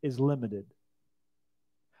life is limited.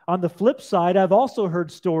 On the flip side, I've also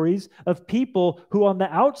heard stories of people who on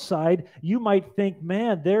the outside, you might think,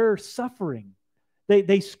 man, they're suffering.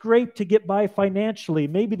 They scrape to get by financially.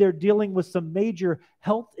 Maybe they're dealing with some major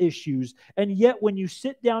health issues. And yet when you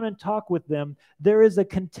sit down and talk with them, there is a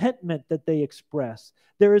contentment that they express.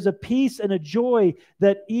 There is a peace and a joy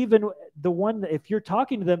that even the one, if you're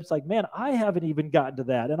talking to them, it's like, man, I haven't even gotten to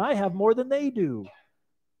that. And I have more than they do.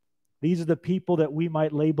 These are the people that we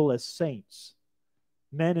might label as saints,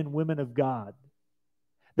 men and women of God.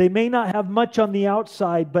 They may not have much on the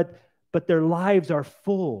outside, but their lives are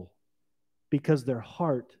full because their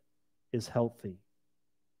heart is healthy.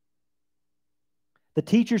 The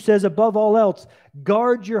teacher says, above all else,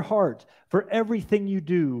 guard your heart, for everything you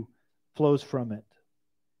do flows from it.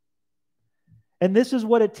 And this is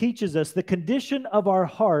what it teaches us. The condition of our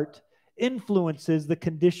heart influences the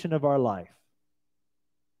condition of our life.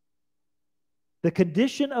 The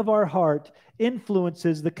condition of our heart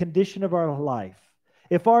influences the condition of our life.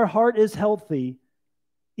 If our heart is healthy,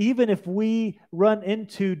 even if we run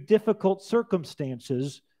into difficult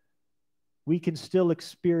circumstances, we can still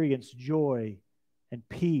experience joy and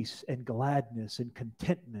peace and gladness and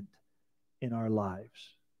contentment in our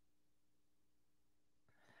lives.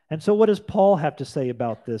 And so what does Paul have to say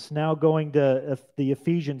about this? Now going to the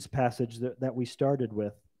Ephesians passage that we started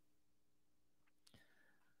with.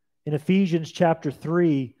 In Ephesians chapter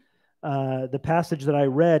 3, the passage that I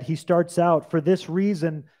read, he starts out, "For this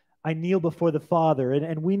reason I kneel before the Father."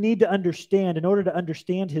 And we need to understand, in order to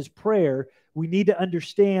understand his prayer, we need to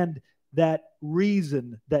understand that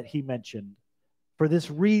reason that he mentioned. For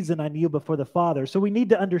this reason I kneel before the Father. So we need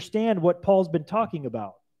to understand what Paul's been talking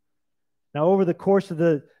about. Now, over the course of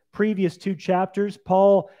the previous 2 chapters,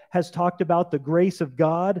 Paul has talked about the grace of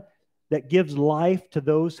God that gives life to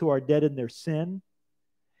those who are dead in their sin.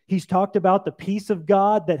 He's talked about the peace of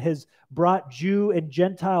God that has brought Jew and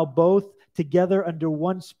Gentile both together under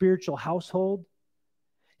one spiritual household.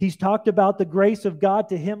 He's talked about the grace of God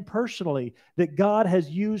to him personally, that God has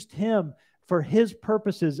used him for his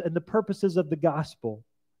purposes and the purposes of the gospel.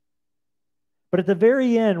 But at the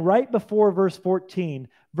very end, right before verse 14,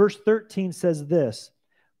 verse 13 says this.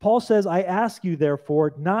 Paul says, "I ask you,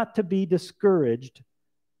 therefore, not to be discouraged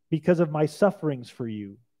because of my sufferings for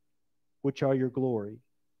you, which are your glory."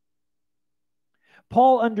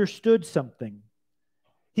 Paul understood something.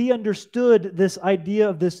 He understood this idea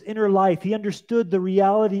of this inner life. He understood the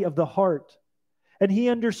reality of the heart. And he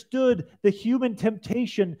understood the human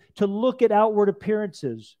temptation to look at outward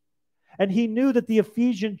appearances. And he knew that the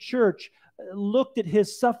Ephesian church looked at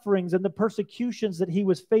his sufferings and the persecutions that he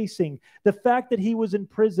was facing, the fact that he was in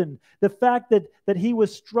prison, the fact that he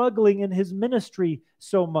was struggling in his ministry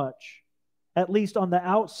so much, at least on the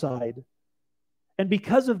outside. And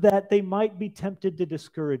because of that, they might be tempted to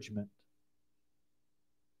discouragement.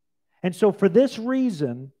 And so for this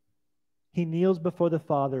reason, he kneels before the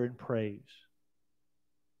Father and prays.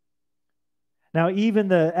 Now, even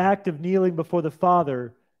the act of kneeling before the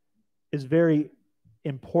Father is very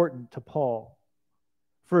important to Paul.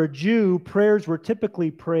 For a Jew, prayers were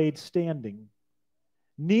typically prayed standing.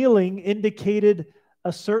 Kneeling indicated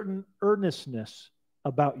a certain earnestness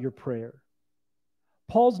about your prayer.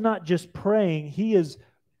 Paul's not just praying, he is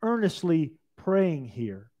earnestly praying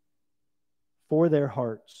here for their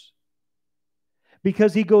hearts.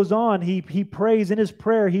 Because he goes on, he prays in his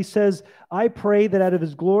prayer, he says, "I pray that out of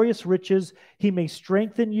his glorious riches he may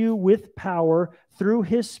strengthen you with power through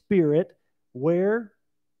his Spirit," where?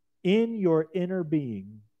 In your inner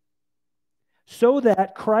being. "So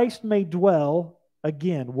that Christ may dwell,"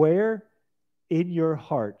 again, where? In your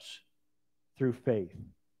hearts through faith.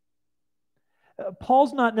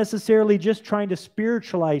 Paul's not necessarily just trying to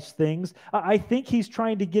spiritualize things. I think he's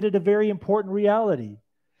trying to get at a very important reality.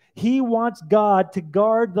 He wants God to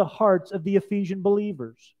guard the hearts of the Ephesian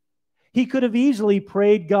believers. He could have easily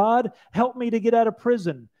prayed, "God, help me to get out of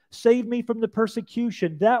prison. Save me from the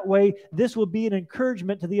persecution. That way, this will be an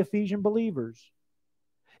encouragement to the Ephesian believers."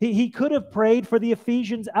 He could have prayed for the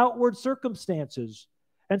Ephesians' outward circumstances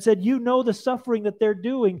and said, "You know the suffering that they're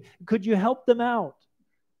doing. Could you help them out?"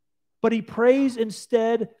 But he prays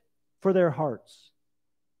instead for their hearts.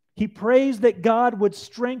 He prays that God would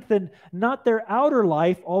strengthen not their outer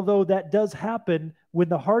life, although that does happen when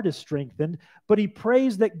the heart is strengthened, but he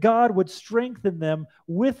prays that God would strengthen them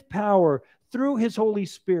with power through his Holy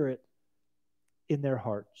Spirit in their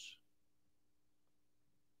hearts.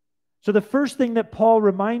 So the first thing that Paul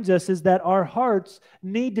reminds us is that our hearts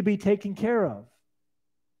need to be taken care of.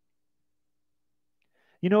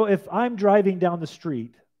 You know, if I'm driving down the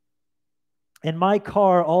street and my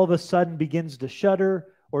car all of a sudden begins to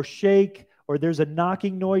shudder or shake, or there's a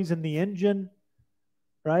knocking noise in the engine,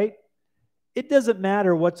 right? It doesn't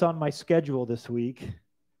matter what's on my schedule this week.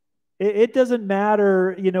 It doesn't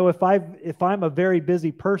matter, you know, if I'm a very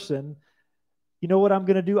busy person, you know what I'm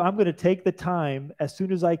going to do? I'm going to take the time as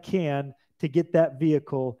soon as I can to get that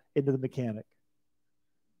vehicle into the mechanic.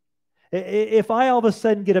 If I all of a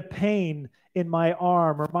sudden get a pain in my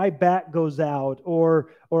arm, or my back goes out, or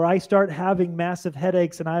I start having massive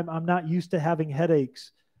headaches and I'm not used to having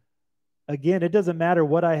headaches, again, it doesn't matter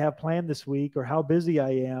what I have planned this week or how busy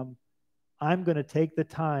I am, I'm going to take the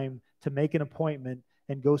time to make an appointment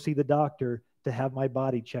and go see the doctor to have my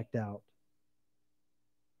body checked out.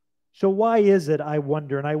 So why is it, I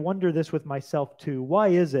wonder, and I wonder this with myself too, why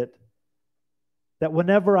is it that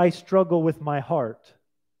whenever I struggle with my heart,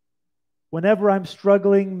 Whenever I'm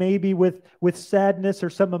struggling maybe with sadness or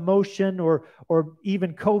some emotion or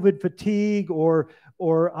even COVID fatigue or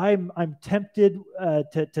I'm tempted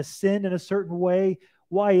to sin in a certain way,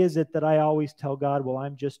 why is it that I always tell God, well,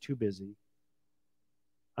 I'm just too busy.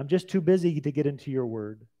 I'm just too busy to get into your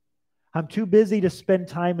word. I'm too busy to spend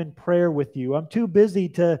time in prayer with you. I'm too busy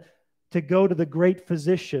to go to the great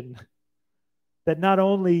physician that not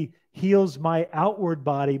only heals my outward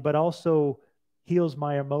body, but also heals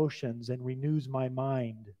my emotions and renews my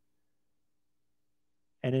mind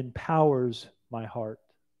and empowers my heart.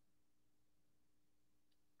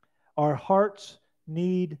 Our hearts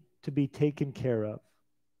need to be taken care of,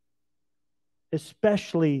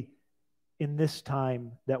 especially in this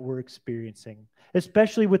time that we're experiencing,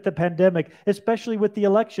 especially with the pandemic, especially with the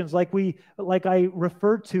elections, like I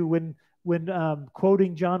referred to when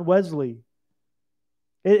quoting John Wesley.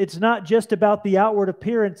 It's not just about the outward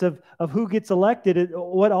appearance of who gets elected.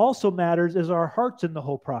 What also matters is our hearts in the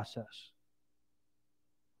whole process.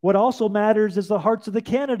 What also matters is the hearts of the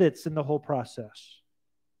candidates in the whole process.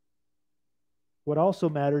 What also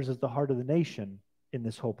matters is the heart of the nation in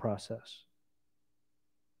this whole process.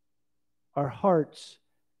 Our hearts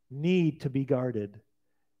need to be guarded.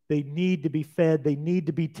 They need to be fed. They need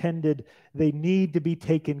to be tended. They need to be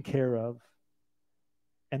taken care of.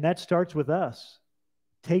 And that starts with us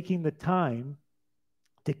taking the time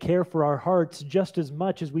to care for our hearts just as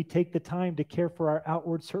much as we take the time to care for our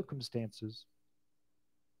outward circumstances.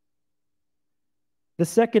 The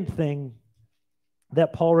second thing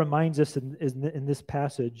that Paul reminds us in this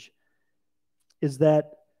passage is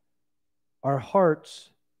that our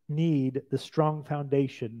hearts need the strong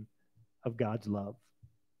foundation of God's love.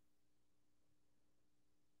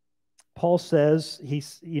 Paul says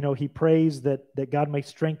he prays that God may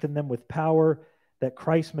strengthen them with power, that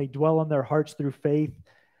Christ may dwell on their hearts through faith.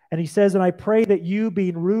 And he says, and I pray that you,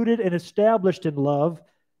 being rooted and established in love,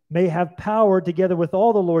 may have power together with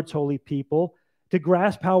all the Lord's holy people to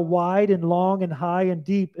grasp how wide and long and high and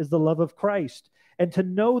deep is the love of Christ, and to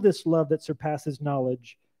know this love that surpasses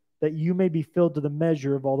knowledge, that you may be filled to the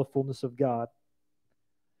measure of all the fullness of God.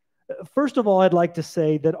 First of all, I'd like to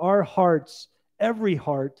say that our hearts, every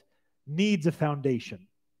heart, needs a foundation,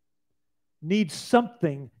 needs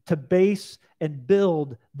something to base and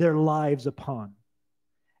build their lives upon.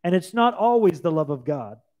 And it's not always the love of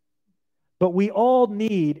God. But we all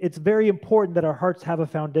need, it's very important that our hearts have a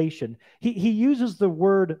foundation. He uses the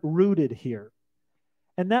word rooted here.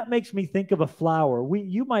 And that makes me think of a flower.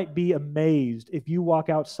 You might be amazed if you walk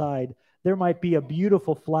outside. There might be a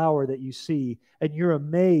beautiful flower that you see, and you're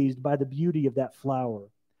amazed by the beauty of that flower.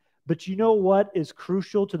 But you know what is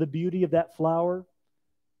crucial to the beauty of that flower?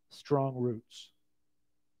 Strong roots.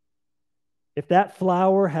 If that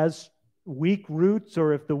flower has weak roots,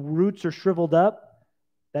 or if the roots are shriveled up,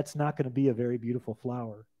 that's not going to be a very beautiful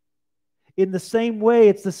flower. In the same way,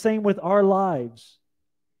 it's the same with our lives.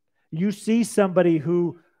 You see somebody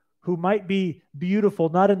who might be beautiful,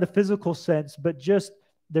 not in the physical sense, but just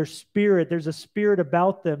their spirit. There's a spirit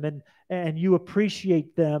about them, and you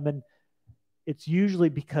appreciate them, and it's usually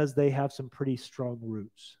because they have some pretty strong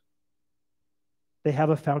roots. They have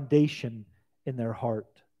a foundation in their heart.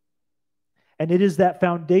 And it is that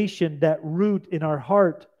foundation, that root in our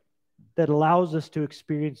heart, that allows us to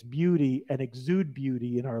experience beauty and exude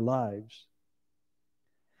beauty in our lives.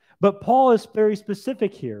 But Paul is very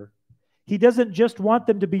specific here. He doesn't just want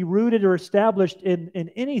them to be rooted or established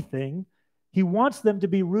in anything. He wants them to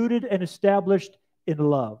be rooted and established in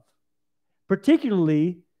love,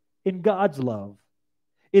 particularly in God's love,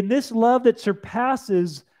 in this love that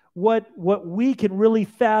surpasses what we can really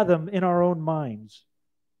fathom in our own minds.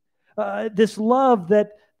 This love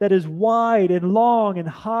that is wide and long and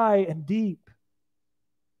high and deep.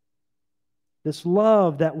 This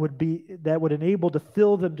love that would enable to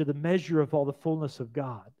fill them to the measure of all the fullness of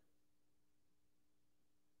God.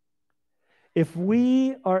 If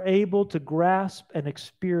we are able to grasp and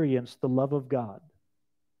experience the love of God,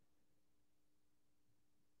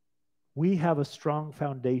 we have a strong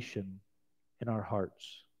foundation in our hearts.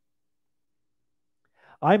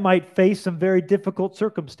 I might face some very difficult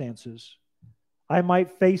circumstances. I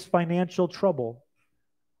might face financial trouble.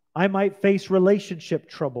 I might face relationship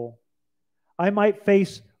trouble. I might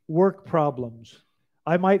face work problems.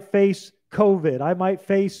 I might face COVID. I might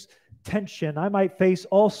face tension. I might face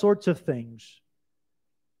all sorts of things.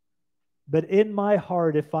 But in my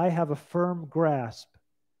heart, if I have a firm grasp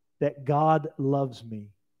that God loves me,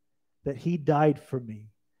 that He died for me,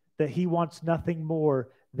 that He wants nothing more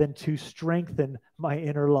than to strengthen my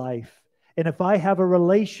inner life, and if I have a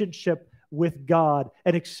relationship with God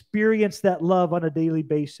and experience that love on a daily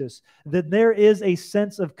basis, then there is a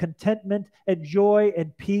sense of contentment and joy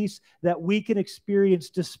and peace that we can experience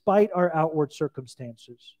despite our outward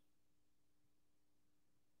circumstances.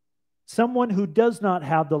 Someone who does not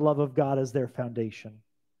have the love of God as their foundation,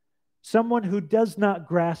 someone who does not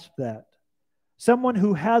grasp that, someone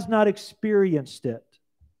who has not experienced it,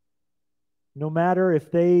 no matter if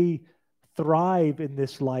they thrive in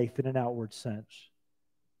this life in an outward sense,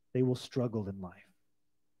 they will struggle in life.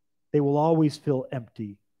 They will always feel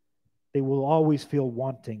empty. They will always feel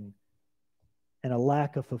wanting and a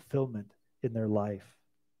lack of fulfillment in their life.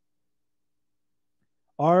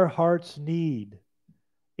 Our hearts need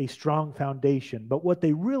a strong foundation, but what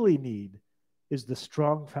they really need is the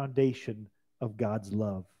strong foundation of God's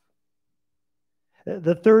love.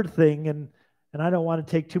 The third thing, and I don't want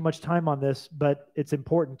to take too much time on this, but it's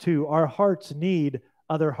important too, our hearts need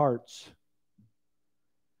other hearts.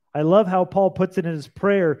 I love how Paul puts it in his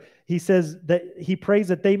prayer. He says that he prays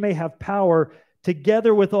that they may have power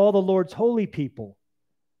together with all the Lord's holy people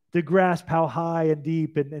to grasp how high and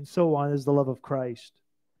deep and so on is the love of Christ.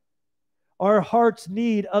 Our hearts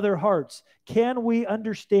need other hearts. Can we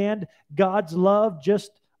understand God's love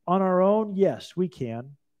just on our own? Yes, we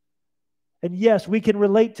can. And yes, we can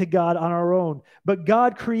relate to God on our own. But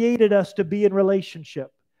God created us to be in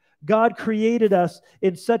relationship. God created us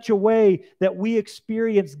in such a way that we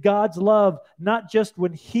experience God's love, not just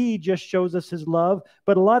when He just shows us His love,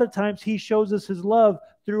 but a lot of times He shows us His love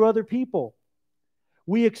through other people.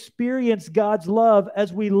 We experience God's love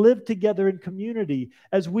as we live together in community,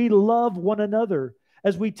 as we love one another,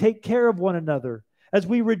 as we take care of one another, as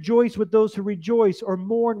we rejoice with those who rejoice or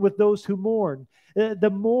mourn with those who mourn. The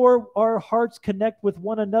more our hearts connect with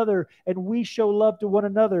one another and we show love to one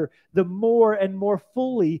another, the more and more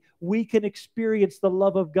fully we can experience the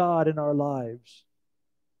love of God in our lives.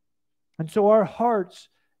 And so our hearts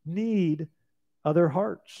need other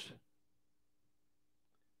hearts.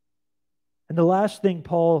 And the last thing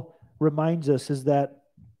Paul reminds us is that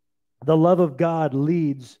the love of God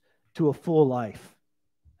leads to a full life.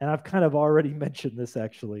 And I've kind of already mentioned this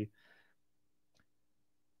actually.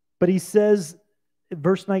 But he says,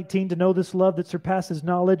 verse 19, to know this love that surpasses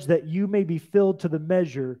knowledge, that you may be filled to the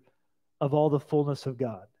measure of all the fullness of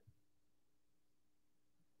God.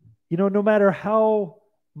 You know, no matter how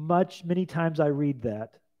many times I read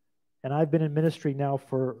that, and I've been in ministry now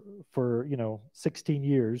for 16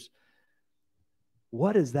 years,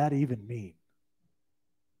 what does that even mean?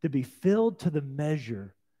 To be filled to the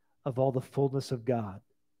measure of all the fullness of God.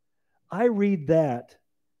 I read that,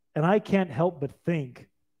 and I can't help but think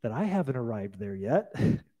that I haven't arrived there yet.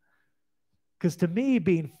 Because to me,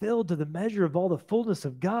 being filled to the measure of all the fullness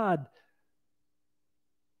of God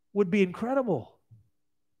would be incredible.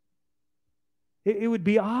 It would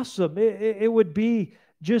be awesome. It would be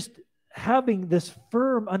just having this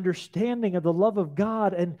firm understanding of the love of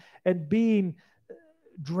God and being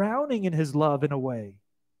drowning in His love in a way.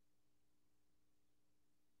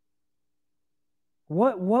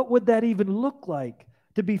 What would that even look like?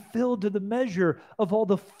 To be filled to the measure of all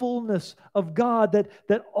the fullness of God,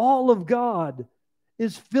 that all of God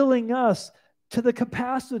is filling us to the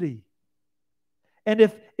capacity. And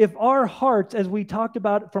if our hearts, as we talked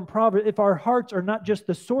about from Proverbs, if our hearts are not just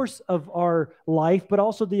the source of our life, but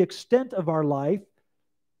also the extent of our life,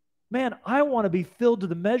 man, I want to be filled to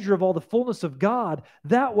the measure of all the fullness of God.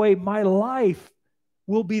 That way my life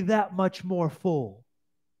will be that much more full.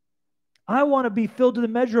 I want to be filled to the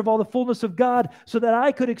measure of all the fullness of God so that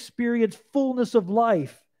I could experience fullness of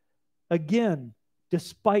life again,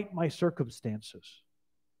 despite my circumstances.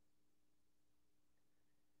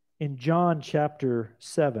 In John chapter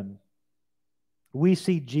 7, we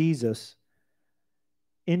see Jesus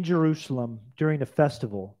in Jerusalem during a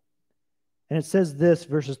festival. And it says this,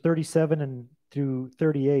 verses 37 and through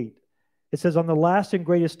 38. It says, on the last and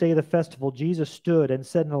greatest day of the festival, Jesus stood and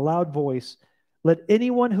said in a loud voice, let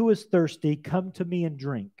anyone who is thirsty come to me and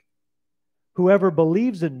drink. Whoever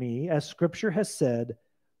believes in me, as Scripture has said,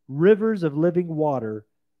 rivers of living water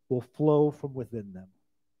will flow from within them.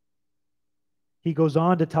 He goes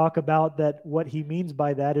on to talk about that what he means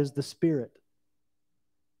by that is the Spirit.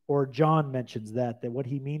 Or John mentions that what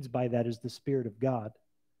he means by that is the Spirit of God.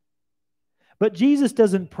 But Jesus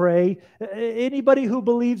doesn't pray, anybody who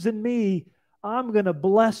believes in me, I'm going to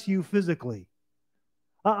bless you physically.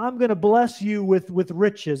 I'm going to bless you with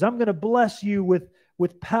riches. I'm going to bless you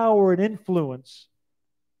with power and influence.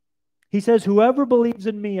 He says, whoever believes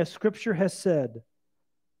in me, as Scripture has said,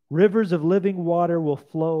 rivers of living water will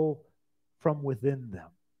flow from within them.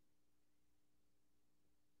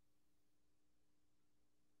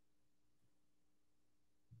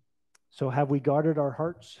 So have we guarded our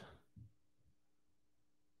hearts?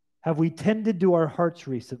 Have we tended to our hearts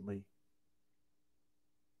recently?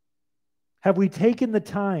 Have we taken the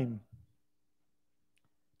time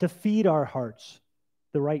to feed our hearts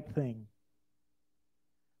the right thing?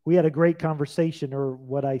 We had a great conversation, or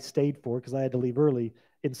what I stayed for because I had to leave early,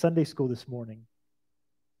 in Sunday school this morning.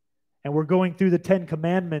 And we're going through the 10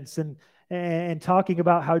 Commandments and talking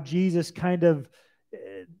about how Jesus kind of,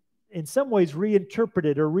 in some ways,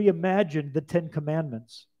 reinterpreted or reimagined the 10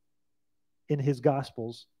 Commandments in his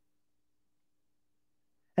Gospels.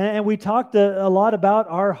 And we talked a lot about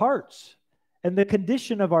our hearts and the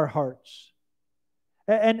condition of our hearts.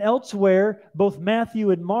 And elsewhere, both Matthew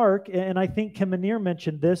and Mark, and I think Kim Manir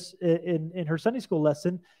mentioned this in her Sunday school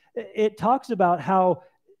lesson, it talks about how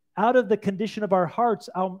out of the condition of our hearts,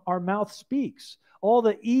 our mouth speaks. All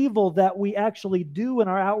the evil that we actually do in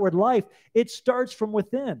our outward life, it starts from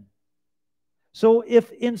within. So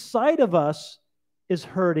if inside of us is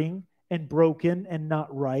hurting and broken and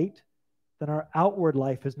not right, then our outward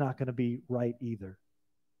life is not going to be right either.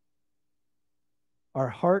 Our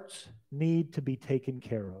hearts need to be taken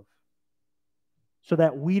care of so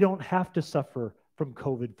that we don't have to suffer from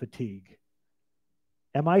COVID fatigue.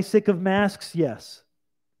 Am I sick of masks? Yes.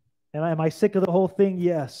 Am I sick of the whole thing?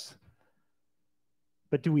 Yes.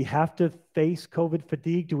 But do we have to face COVID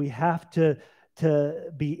fatigue? Do we have to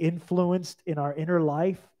be influenced in our inner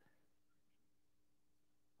life?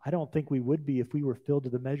 I don't think we would be if we were filled to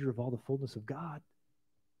the measure of all the fullness of God.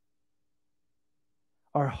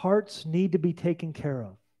 Our hearts need to be taken care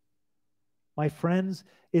of. My friends,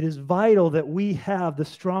 it is vital that we have the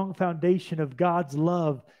strong foundation of God's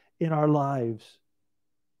love in our lives.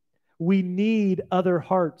 We need other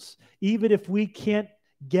hearts, even if we can't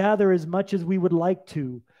gather as much as we would like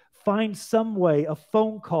to. Find some way, a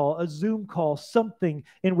phone call, a Zoom call, something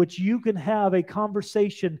in which you can have a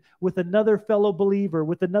conversation with another fellow believer,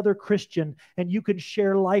 with another Christian, and you can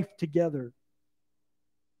share life together.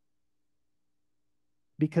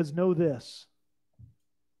 Because know this,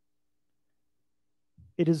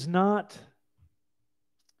 it is not,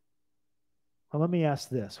 well, let me ask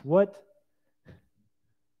this. What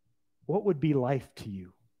would be life to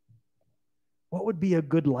you? What would be a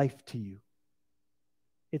good life to you?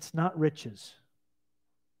 It's not riches.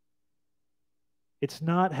 It's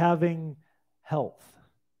not having health,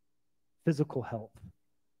 physical health.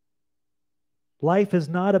 Life is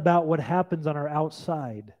not about what happens on our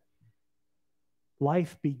outside.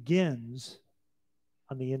 Life begins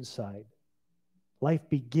on the inside. Life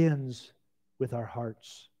begins with our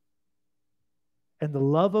hearts. And the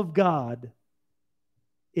love of God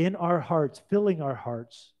in our hearts, filling our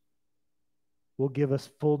hearts, will give us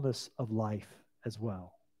fullness of life as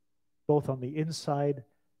well, both on the inside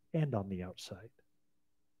and on the outside.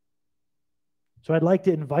 So I'd like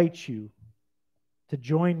to invite you to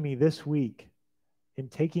join me this week in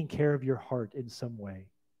taking care of your heart in some way.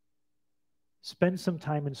 Spend some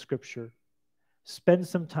time in Scripture. Spend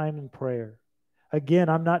some time in prayer. Again,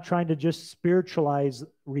 I'm not trying to just spiritualize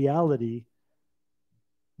reality,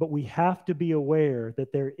 but we have to be aware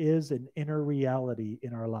that there is an inner reality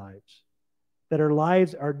in our lives. That our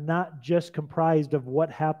lives are not just comprised of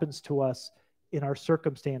what happens to us in our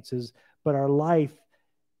circumstances, but our life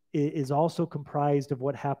is also comprised of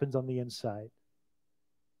what happens on the inside.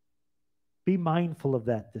 Be mindful of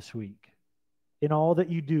that this week. In all that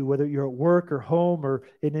you do, whether you're at work or home or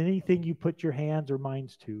in anything you put your hands or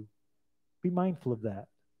minds to, be mindful of that.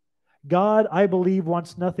 God, I believe,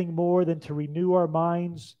 wants nothing more than to renew our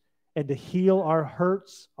minds and to heal our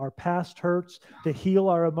hurts, our past hurts, to heal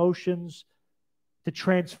our emotions, to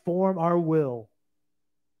transform our will,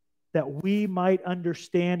 that we might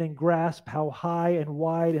understand and grasp how high and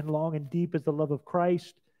wide and long and deep is the love of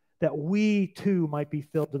Christ, that we too might be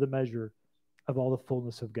filled to the measure of all the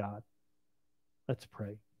fullness of God. Let's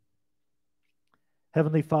pray.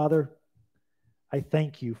 Heavenly Father, I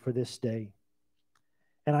thank you for this day.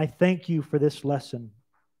 And I thank you for this lesson.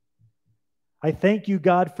 I thank you,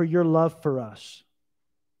 God, for your love for us.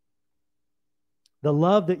 The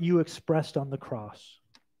love that you expressed on the cross.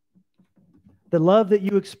 The love that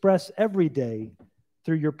you express every day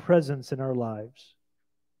through your presence in our lives.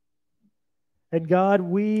 And God,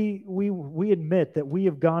 we admit that we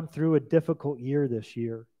have gone through a difficult year this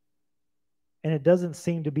year. And it doesn't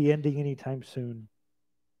seem to be ending anytime soon.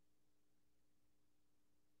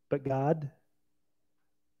 But God,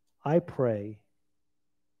 I pray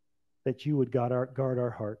that you would guard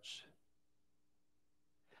our hearts.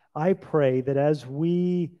 I pray that as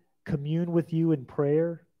we commune with you in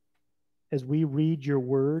prayer, as we read your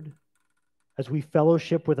word, as we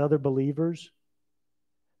fellowship with other believers,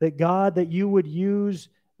 that God, that you would use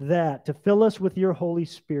that, to fill us with your Holy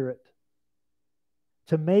Spirit,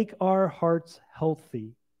 to make our hearts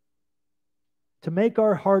healthy, to make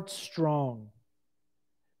our hearts strong,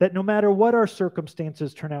 that no matter what our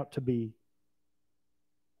circumstances turn out to be,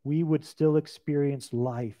 we would still experience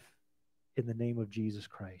life in the name of Jesus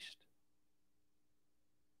Christ.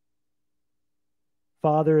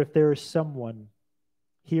 Father, if there is someone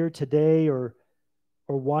here today or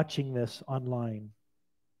watching this online,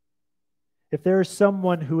 if there is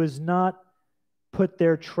someone who has not put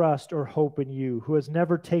their trust or hope in you, who has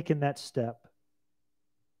never taken that step,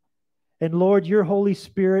 and Lord, your Holy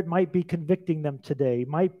Spirit might be convicting them today,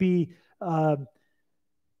 might be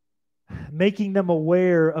making them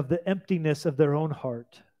aware of the emptiness of their own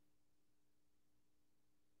heart.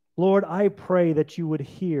 Lord, I pray that you would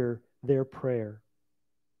hear their prayer.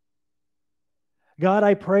 God,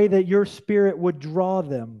 I pray that your Spirit would draw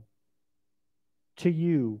them to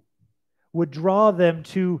you, would draw them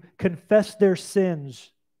to confess their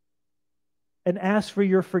sins and ask for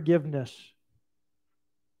your forgiveness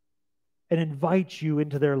and invite you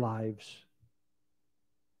into their lives.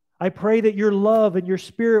 I pray that your love and your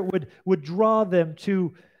Spirit would draw them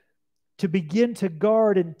to begin to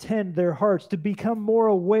guard and tend their hearts, to become more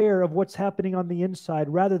aware of what's happening on the inside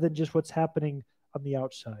rather than just what's happening on the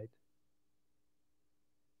outside.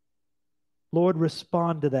 Lord,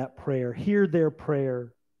 respond to that prayer. Hear their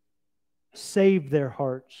prayer. Save their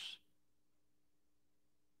hearts.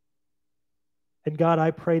 And God,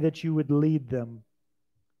 I pray that you would lead them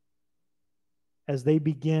as they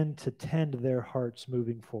begin to tend their hearts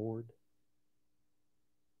moving forward.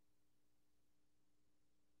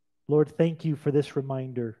 Lord, thank you for this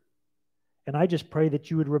reminder. And I just pray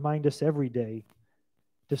that you would remind us every day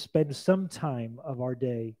to spend some time of our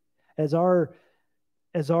day as our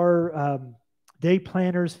day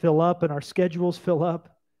planners fill up and our schedules fill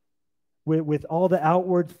up with all the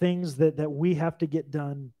outward things that we have to get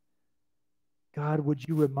done. God, would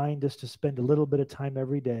you remind us to spend a little bit of time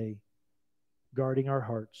every day guarding our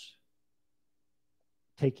hearts,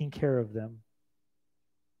 taking care of them,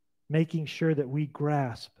 making sure that we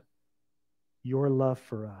grasp your love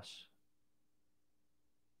for us.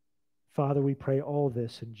 Father, we pray all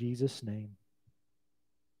this in Jesus' name.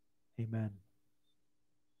 Amen.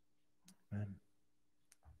 Amen.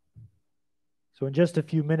 So in just a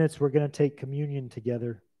few minutes, we're going to take communion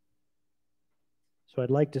together. So I'd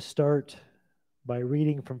like to start by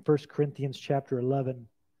reading from 1 Corinthians chapter 11.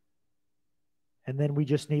 And then we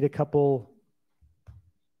just need a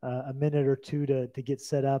minute or two to get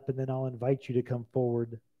set up, and then I'll invite you to come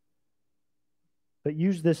forward. But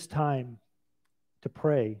use this time to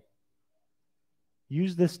pray.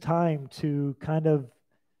 Use this time to kind of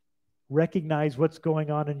recognize what's going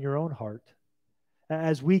on in your own heart.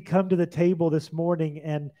 As we come to the table this morning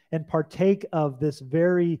and partake of this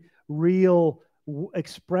very real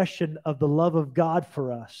expression of the love of God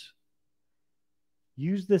for us,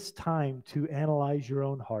 use this time to analyze your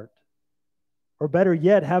own heart. Or better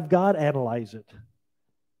yet, have God analyze it.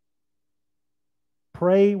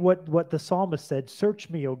 Pray what the psalmist said, "Search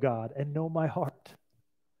me, O God, and know my heart.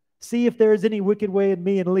 See if there is any wicked way in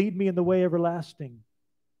me and lead me in the way everlasting."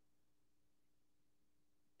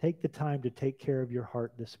 Take the time to take care of your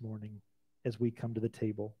heart this morning as we come to the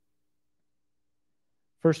table.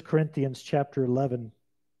 1 Corinthians chapter 11,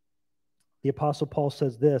 the Apostle Paul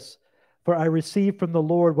says this, "For I received from the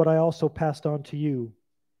Lord what I also passed on to you.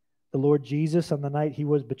 The Lord Jesus, on the night he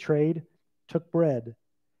was betrayed, took bread,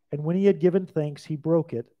 and when he had given thanks, he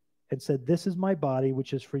broke it and said, 'This is my body,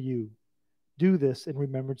 which is for you. Do this in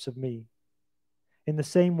remembrance of me.' In the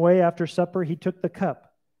same way, after supper, he took the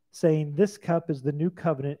cup, saying, 'This cup is the new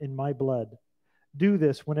covenant in my blood. Do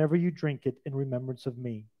this whenever you drink it in remembrance of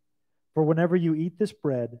me. For whenever you eat this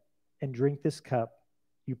bread and drink this cup,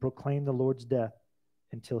 you proclaim the Lord's death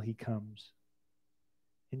until he comes.'"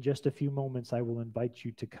 In just a few moments, I will invite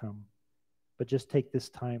you to come. But just take this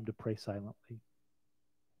time to pray silently.